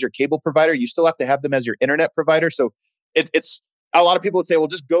Comcast as your cable provider, you still have to have them as your internet provider. So it's a lot of people would say, well,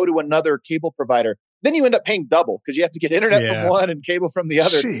 just go to another cable provider. Then you end up paying double because you have to get internet from one and cable from the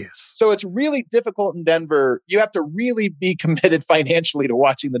other. Jeez. So it's really difficult in Denver. You have to really be committed financially to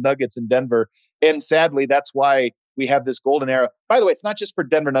watching the Nuggets in Denver. And sadly, that's why we have this golden era. By the way, it's not just for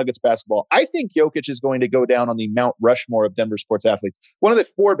Denver Nuggets basketball. I think Jokic is going to go down on the Mount Rushmore of Denver sports athletes. One of the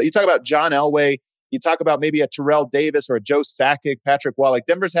four, but you talk about John Elway, you talk about maybe a Terrell Davis or a Joe Sakic, Patrick Wall.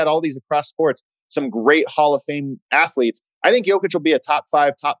 Denver's had all these across sports, some great Hall of Fame athletes. I think Jokic will be a top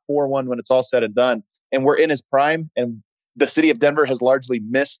 5, top 4 one when it's all said and done. And we're in his prime, and the city of Denver has largely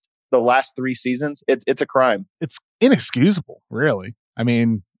missed the last 3 seasons. It's a crime. It's inexcusable, really. I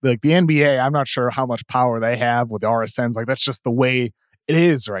mean, like the NBA, I'm not sure how much power they have with the RSNs. Like, that's just the way it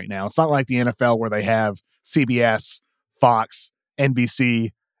is right now. It's not like the NFL where they have CBS, Fox,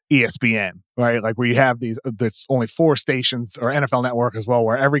 NBC, ESPN, right? Like where you have there's only 4 stations, or NFL Network as well,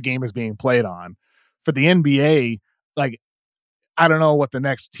 where every game is being played on. For the NBA, like, I don't know what the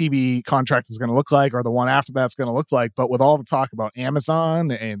next TV contract is going to look like, or the one after that's going to look like, but with all the talk about Amazon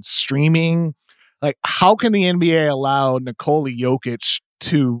and streaming, like, how can the NBA allow Nikola Jokic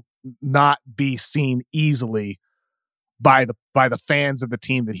to not be seen easily by the fans of the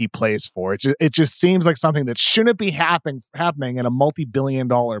team that he plays for? It just seems like something that shouldn't be happening in a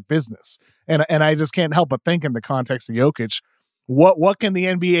multi-billion-dollar business. And I just can't help but think, in the context of Jokic, what can the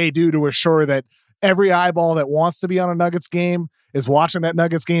NBA do to assure that every eyeball that wants to be on a Nuggets game is watching that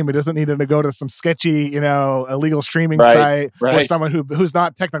Nuggets game? It doesn't need to go to some sketchy, illegal streaming site where someone who's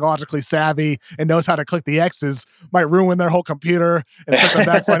not technologically savvy and knows how to click the X's might ruin their whole computer and set them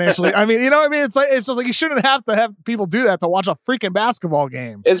back financially. I mean, you know what I mean? It's just like you shouldn't have to have people do that to watch a freaking basketball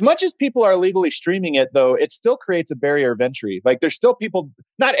game. As much as people are legally streaming it, though, it still creates a barrier of entry. Like, there's still people,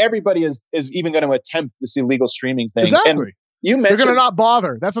 not everybody is even going to attempt this illegal streaming thing. Exactly. And you mentioned they're going to not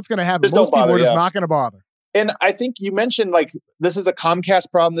bother. That's what's going to happen. Most people are just not going to bother. And I think you mentioned, like, this is a Comcast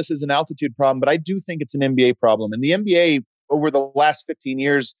problem, this is an Altitude problem, but I do think it's an NBA problem. And the NBA over the last 15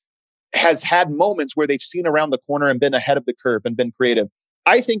 years has had moments where they've seen around the corner and been ahead of the curve and been creative.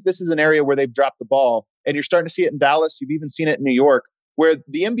 I think this is an area where they've dropped the ball, and you're starting to see it in Dallas. You've even seen it in New York, where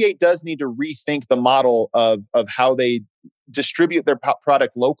the NBA does need to rethink the model of how they distribute their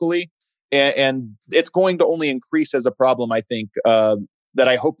product locally. And it's going to only increase as a problem, I think, that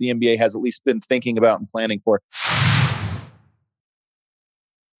I hope the NBA has at least been thinking about and planning for.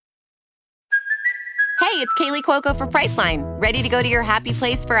 Hey, it's Kaylee Cuoco for Priceline. Ready to go to your happy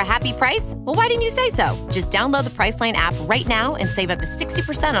place for a happy price? Well, why didn't you say so? Just download the Priceline app right now and save up to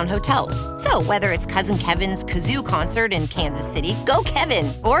 60% on hotels. So whether it's Cousin Kevin's Kazoo Concert in Kansas City, go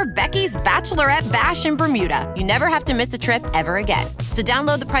Kevin, or Becky's Bachelorette Bash in Bermuda, you never have to miss a trip ever again. So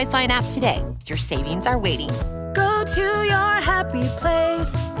download the Priceline app today. Your savings are waiting. Go to your happy place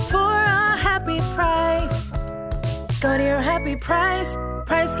for a happy price. Go to your happy price,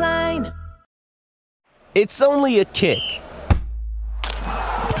 Priceline. It's only a kick,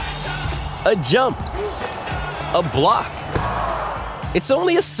 a jump, a block. It's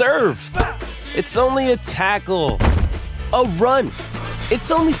only a serve. It's only a tackle, a run.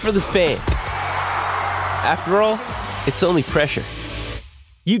 It's only for the fans. After all, it's only pressure.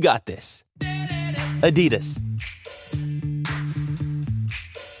 You got this. Adidas.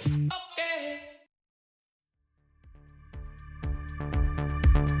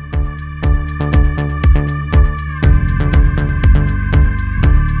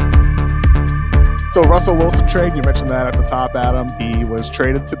 So Russell Wilson trade, you mentioned that at the top, Adam. He was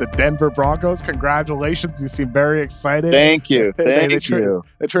traded to the Denver Broncos. Congratulations. You seem very excited. Thank you. They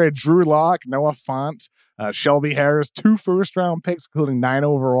traded Drew Lock, Noah Fant, Shelby Harris, 2 first-round picks, including 9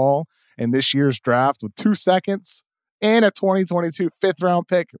 overall in this year's draft, with 2 seconds and a 2022 fifth-round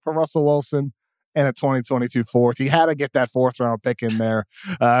pick for Russell Wilson. and a 2022 fourth. You had to get that fourth round pick in there,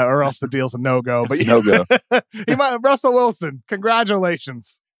 or else the deal's a no-go. But no go. Russell Wilson,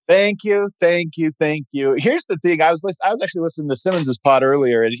 congratulations. Thank you. Here's the thing. I was actually listening to Simmons' pod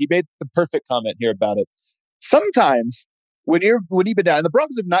earlier, and he made the perfect comment here about it. Sometimes when you've been down, and the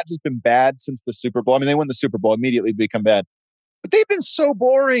Broncos have not just been bad since the Super Bowl. I mean, they won the Super Bowl, immediately become bad. But they've been so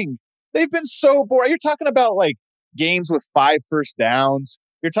boring. You're talking about like games with 5 first downs.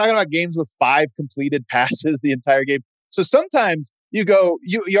 You're talking about games with 5 completed passes the entire game. So sometimes you're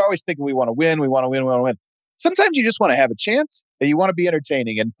always thinking we want to win. Sometimes you just want to have a chance and you want to be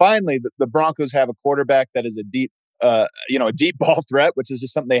entertaining. And finally, the Broncos have a quarterback that is a deep ball threat, which is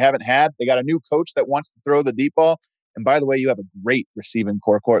just something they haven't had. They got a new coach that wants to throw the deep ball. And by the way, you have a great receiving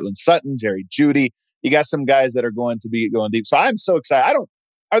core: Cortland Sutton, Jerry Jeudy. You got some guys that are going to be going deep. So I'm so excited.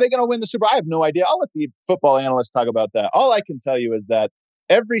 Are they going to win the Super Bowl? I have no idea. I'll let the football analysts talk about that. All I can tell you is that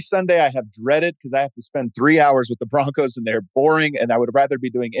every Sunday I have dreaded because I have to spend 3 hours with the Broncos and they're boring and I would rather be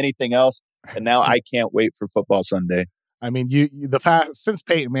doing anything else. And now I can't wait for football Sunday. I mean, since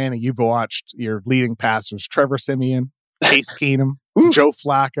Peyton Manning, you've watched your leading passers: Trevor Siemian, Case Keenum, Joe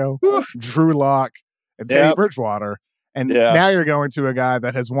Flacco, Drew Lock, and Teddy Bridgewater. And now you're going to a guy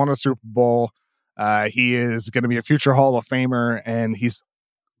that has won a Super Bowl. He is going to be a future Hall of Famer, and he's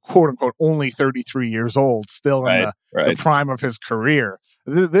quote unquote only 33 years old, still in the prime of his career.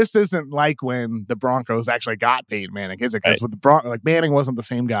 This isn't like when the Broncos actually got Peyton Manning, is it? Because with the Manning wasn't the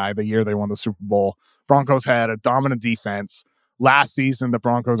same guy the year they won the Super Bowl. Broncos had a dominant defense. Last season, the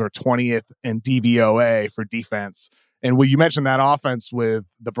Broncos are 20th in DVOA for defense. And when you mentioned that offense with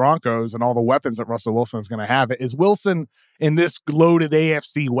the Broncos and all the weapons that Russell Wilson is going to have, is Wilson in this loaded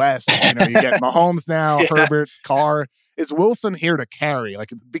AFC West? You get Mahomes now, Herbert, Carr. Is Wilson here to carry?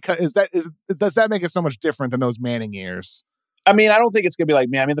 Does that make it so much different than those Manning years? I mean, I don't think it's going to be like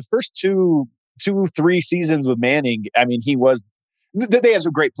Manning. I mean, the first 3 seasons with Manning, I mean, they had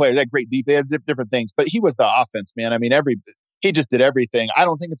some great players, they had great defense, they had different things, but he was the offense, man. I mean, he just did everything. I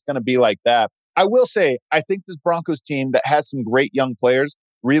don't think it's going to be like that. I will say, I think this Broncos team that has some great young players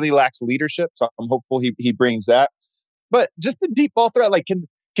really lacks leadership. So I'm hopeful he brings that. But just the deep ball threat,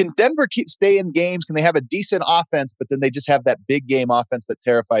 can Denver stay in games? Can they have a decent offense, but then they just have that big game offense that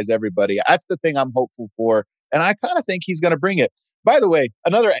terrifies everybody? That's the thing I'm hopeful for. And I kind of think he's going to bring it. By the way,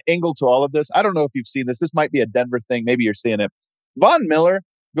 another angle to all of this, I don't know if you've seen this. This might be a Denver thing. Maybe you're seeing it. Von Miller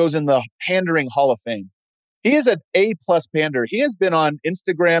goes in the pandering Hall of Fame. He is an A-plus pander. He has been on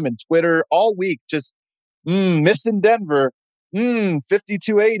Instagram and Twitter all week, just missing Denver,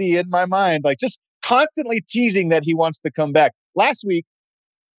 5280 in my mind, just constantly teasing that he wants to come back. Last week,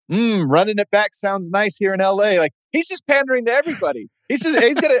 running it back sounds nice here in LA. He's just pandering to everybody. He's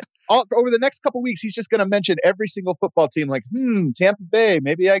gonna over the next couple weeks, he's just gonna mention every single football team. Tampa Bay,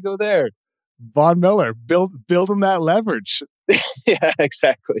 maybe I go there. Von Miller, build him that leverage. Yeah,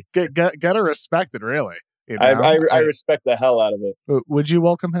 exactly. Gotta respect it, really. I respect the hell out of it. Would you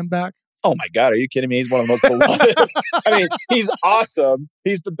welcome him back? Oh my God, are you kidding me? He's one of the most beloved. I mean, he's awesome.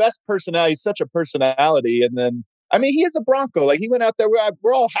 He's the best personality. He's such a personality. And then, I mean, he is a Bronco. He went out there.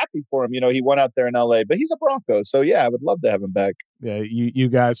 We're all happy for him. He went out there in LA, but he's a Bronco. So yeah, I would love to have him back. Yeah, you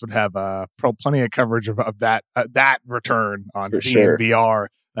guys would have plenty of coverage of that return on for sure. DNVR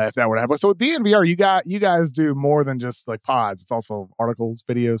if that were to happen. So with DNVR, you guys do more than just pods. It's also articles,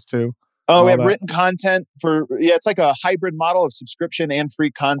 videos too. Oh, we have written content it's like a hybrid model of subscription and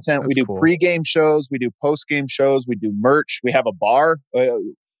free content. We do pregame shows. We do postgame shows. We do merch. We have a bar.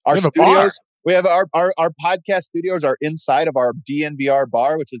 Our studios. We have our podcast studios are inside of our DNVR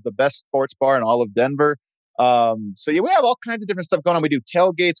bar, which is the best sports bar in all of Denver. So yeah, we have all kinds of different stuff going on. We do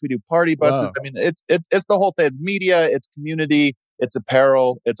tailgates. We do party buses. Whoa. I mean, it's the whole thing. It's media. It's community. It's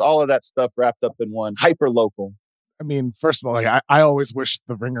apparel. It's all of that stuff wrapped up in one. Hyper local. I mean, first of all, I always wish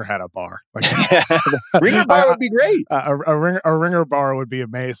the Ringer had a bar. Ringer bar would be great. A Ringer bar would be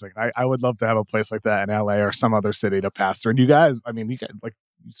amazing. I would love to have a place like that in LA or some other city to pass through. And you guys,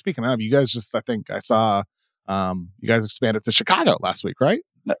 speaking of, you guys just, I think I saw you guys expanded to Chicago last week, right?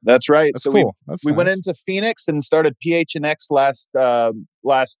 That's right. That's so cool. We went into Phoenix and started PHNX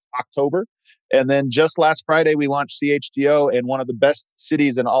last October. And then just last Friday, we launched CHGO in one of the best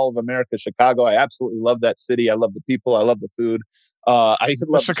cities in all of America, Chicago. I absolutely love that city. I love the people. I love the food.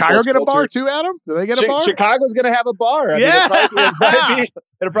 Does Chicago get a bar too, Adam? Do they get a bar? Chicago's going to have a bar.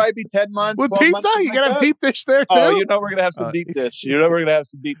 It'll probably be 10 months. With pizza? You got to have deep dish there too? Oh, we're going to have some deep dish. We're going to have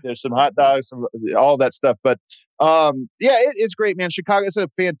some deep dish, some hot dogs, all that stuff. But it's great, man. Chicago is a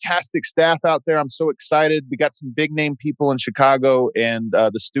fantastic staff out there. I'm so excited. We got some big name people in Chicago, and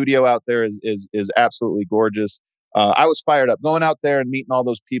the studio out there is absolutely gorgeous. I was fired up going out there and meeting all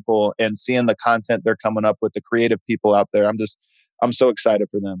those people and seeing the content they're coming up with, the creative people out there. I'm so excited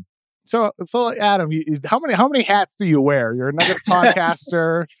for them. So Adam, how many hats do you wear? You're a Nuggets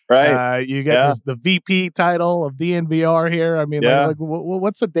podcaster, right? You get the VP title of DNVR here. I mean, like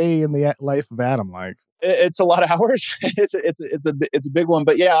what's a day in the life of Adam like? It's a lot of hours. It's a big one,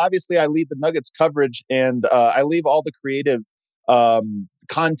 but yeah, obviously I lead the Nuggets coverage, and I leave all the creative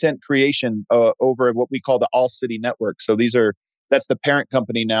content creation over at what we call the All City Network. So that's the parent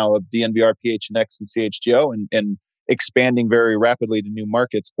company now of DNVR, PHNX, and CHGO, and expanding very rapidly to new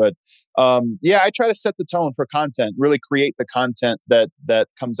markets. But I try to set the tone for content, really create the content that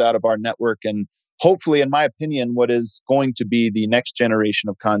comes out of our network, and hopefully, in my opinion, what is going to be the next generation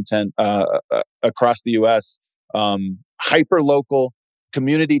of content across the U.S. Hyper local,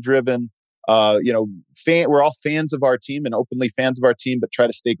 community driven. We're all fans of our team and openly fans of our team, but try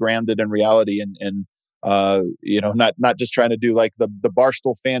to stay grounded in reality and not just trying to do like the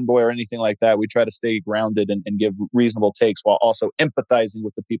Barstool fanboy or anything like that. We try to stay grounded and give reasonable takes while also empathizing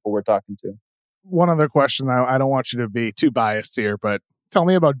with the people we're talking to. One other question. I don't want you to be too biased here, but tell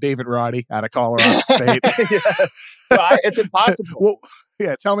me about David Roddy out of Colorado State. It's impossible.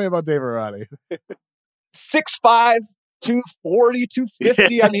 Tell me about David Roddy. 6'5", 240,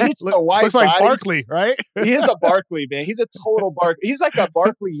 250. I mean, he's a wide looks like body. Barkley, right? He is a Barkley, man. He's a total Barkley. He's like a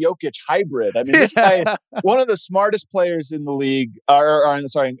Barkley Jokic hybrid. I mean, this guy, one of the smartest players in the league,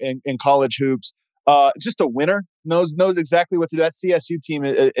 in college hoops. Just a winner, knows exactly what to do. That CSU team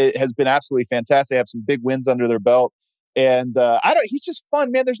it has been absolutely fantastic. They have some big wins under their belt. And he's just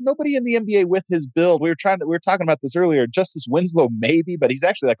fun, man. There's nobody in the NBA with his build. We were talking about this earlier. Justice Winslow, maybe, but he's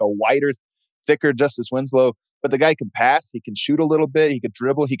actually like a wider, thicker Justice Winslow. But the guy can pass. He can shoot a little bit. He can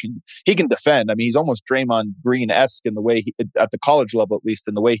dribble. He can defend. I mean, he's almost Draymond Green-esque in the way at the college level, at least,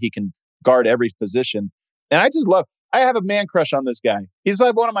 in the way he can guard every position. And I have a man crush on this guy. He's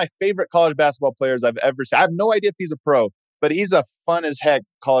like one of my favorite college basketball players I've ever seen. I have no idea if he's a pro, but he's a fun as heck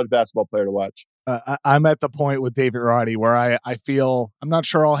college basketball player to watch. I'm at the point with David Roddy where I feel, I'm not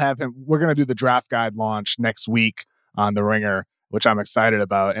sure I'll have him. We're going to do the draft guide launch next week on The Ringer, which I'm excited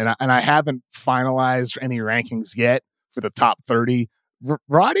about. And I haven't finalized any rankings yet for the top 30.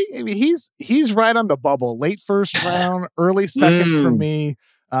 Roddy, I mean, he's right on the bubble. Late first round, early second for me.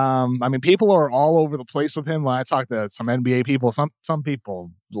 I mean, people are all over the place with him. When I talk to some NBA people, some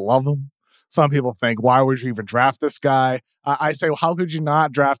people love him. Some people think, why would you even draft this guy? I say, well, how could you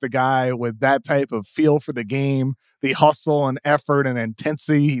not draft a guy with that type of feel for the game, the hustle and effort and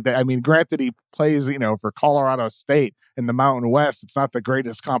intensity? I mean, granted, he plays, for Colorado State in the Mountain West. It's not the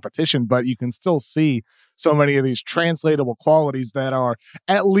greatest competition, but you can still see so many of these translatable qualities that are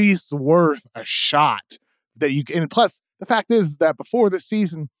at least worth a shot. And plus, the fact is that before this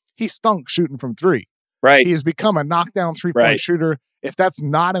season, he stunk shooting from three. Right. He has become a knockdown three-point shooter. If that's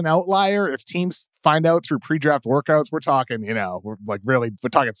not an outlier, if teams find out through pre-draft workouts, we're talking, we're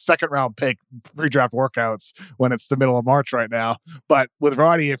talking second-round pick pre-draft workouts when it's the middle of March right now. But with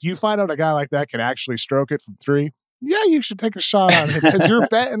Roddy, if you find out a guy like that can actually stroke it from three, yeah, you should take a shot on him because you're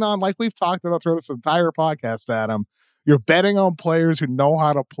betting on, like we've talked about through this entire podcast, Adam, you're betting on players who know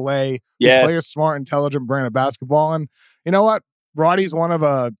how to play, who play a smart, intelligent brand of basketball. And you know what? Roddy's one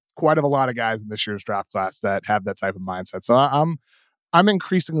of quite a lot of guys in this year's draft class that have that type of mindset. So I'm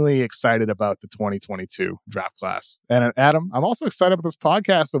increasingly excited about the 2022 draft class. And Adam, I'm also excited about this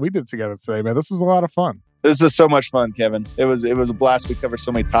podcast that we did together today, man. This was a lot of fun. This is so much fun, Kevin. It was a blast. We covered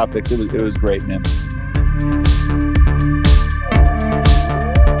so many topics. It was great, man.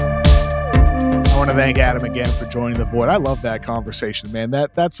 I want to thank Adam again for joining the board. I love that conversation, man.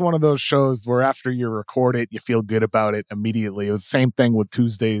 That's one of those shows where after you record it, you feel good about it immediately. It was the same thing with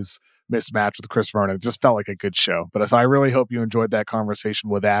Tuesday's Mismatch with Chris Vernon. It just felt like a good show. But so I really hope you enjoyed that conversation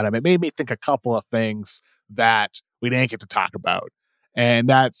with Adam. It made me think a couple of things that we didn't get to talk about. And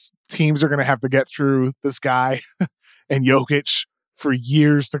that's teams are going to have to get through this guy and Jokic for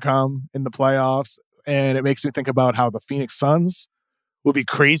years to come in the playoffs. And it makes me think about how the Phoenix Suns would be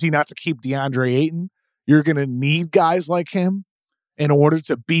crazy not to keep DeAndre Ayton. You're going to need guys like him in order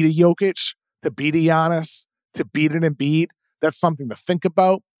to beat a Jokic, to beat a Giannis, to beat an Embiid. That's something to think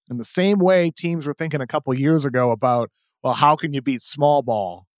about. In the same way teams were thinking a couple years ago about, well, how can you beat small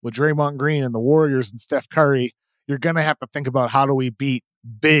ball with Draymond Green and the Warriors and Steph Curry? You're going to have to think about how do we beat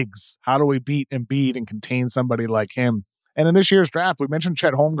bigs? How do we beat Embiid and contain somebody like him? And in this year's draft, we mentioned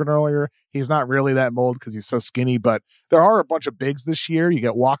Chet Holmgren earlier. He's not really that mold because he's so skinny, but there are a bunch of bigs this year. You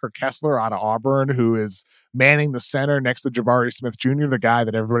get Walker Kessler out of Auburn, who is manning the center next to Jabari Smith Jr., the guy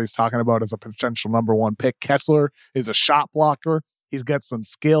that everybody's talking about as a potential number one pick. Kessler is a shot blocker. He's got some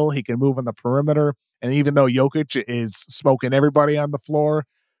skill. He can move on the perimeter. And even though Jokic is smoking everybody on the floor,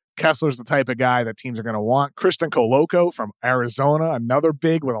 Kessler's the type of guy that teams are going to want. Christian Coloco from Arizona, another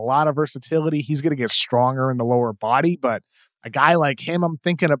big with a lot of versatility. He's going to get stronger in the lower body, but a guy like him I'm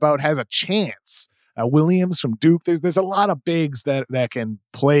thinking about has a chance. Williams from Duke, there's a lot of bigs that can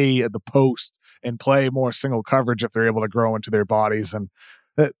play at the post and play more single coverage if they're able to grow into their bodies. And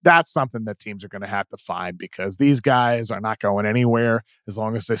that's something that teams are going to have to find, because these guys are not going anywhere as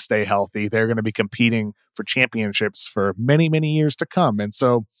long as they stay healthy. They're going to be competing for championships for many, many years to come. And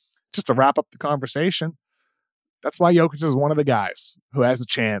so just to wrap up the conversation, that's why Jokic is one of the guys who has a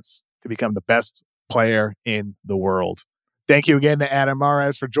chance to become the best player in the world. Thank you again to Adam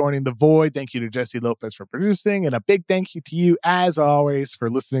Mares for joining The Void. Thank you to Jesse Lopez for producing. And a big thank you to you, as always, for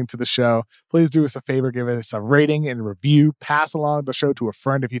listening to the show. Please do us a favor, give us a rating and review. Pass along the show to a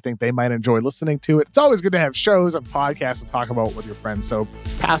friend if you think they might enjoy listening to it. It's always good to have shows and podcasts to talk about with your friends. So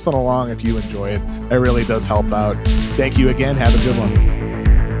pass it along if you enjoy it. It really does help out. Thank you again. Have a good one.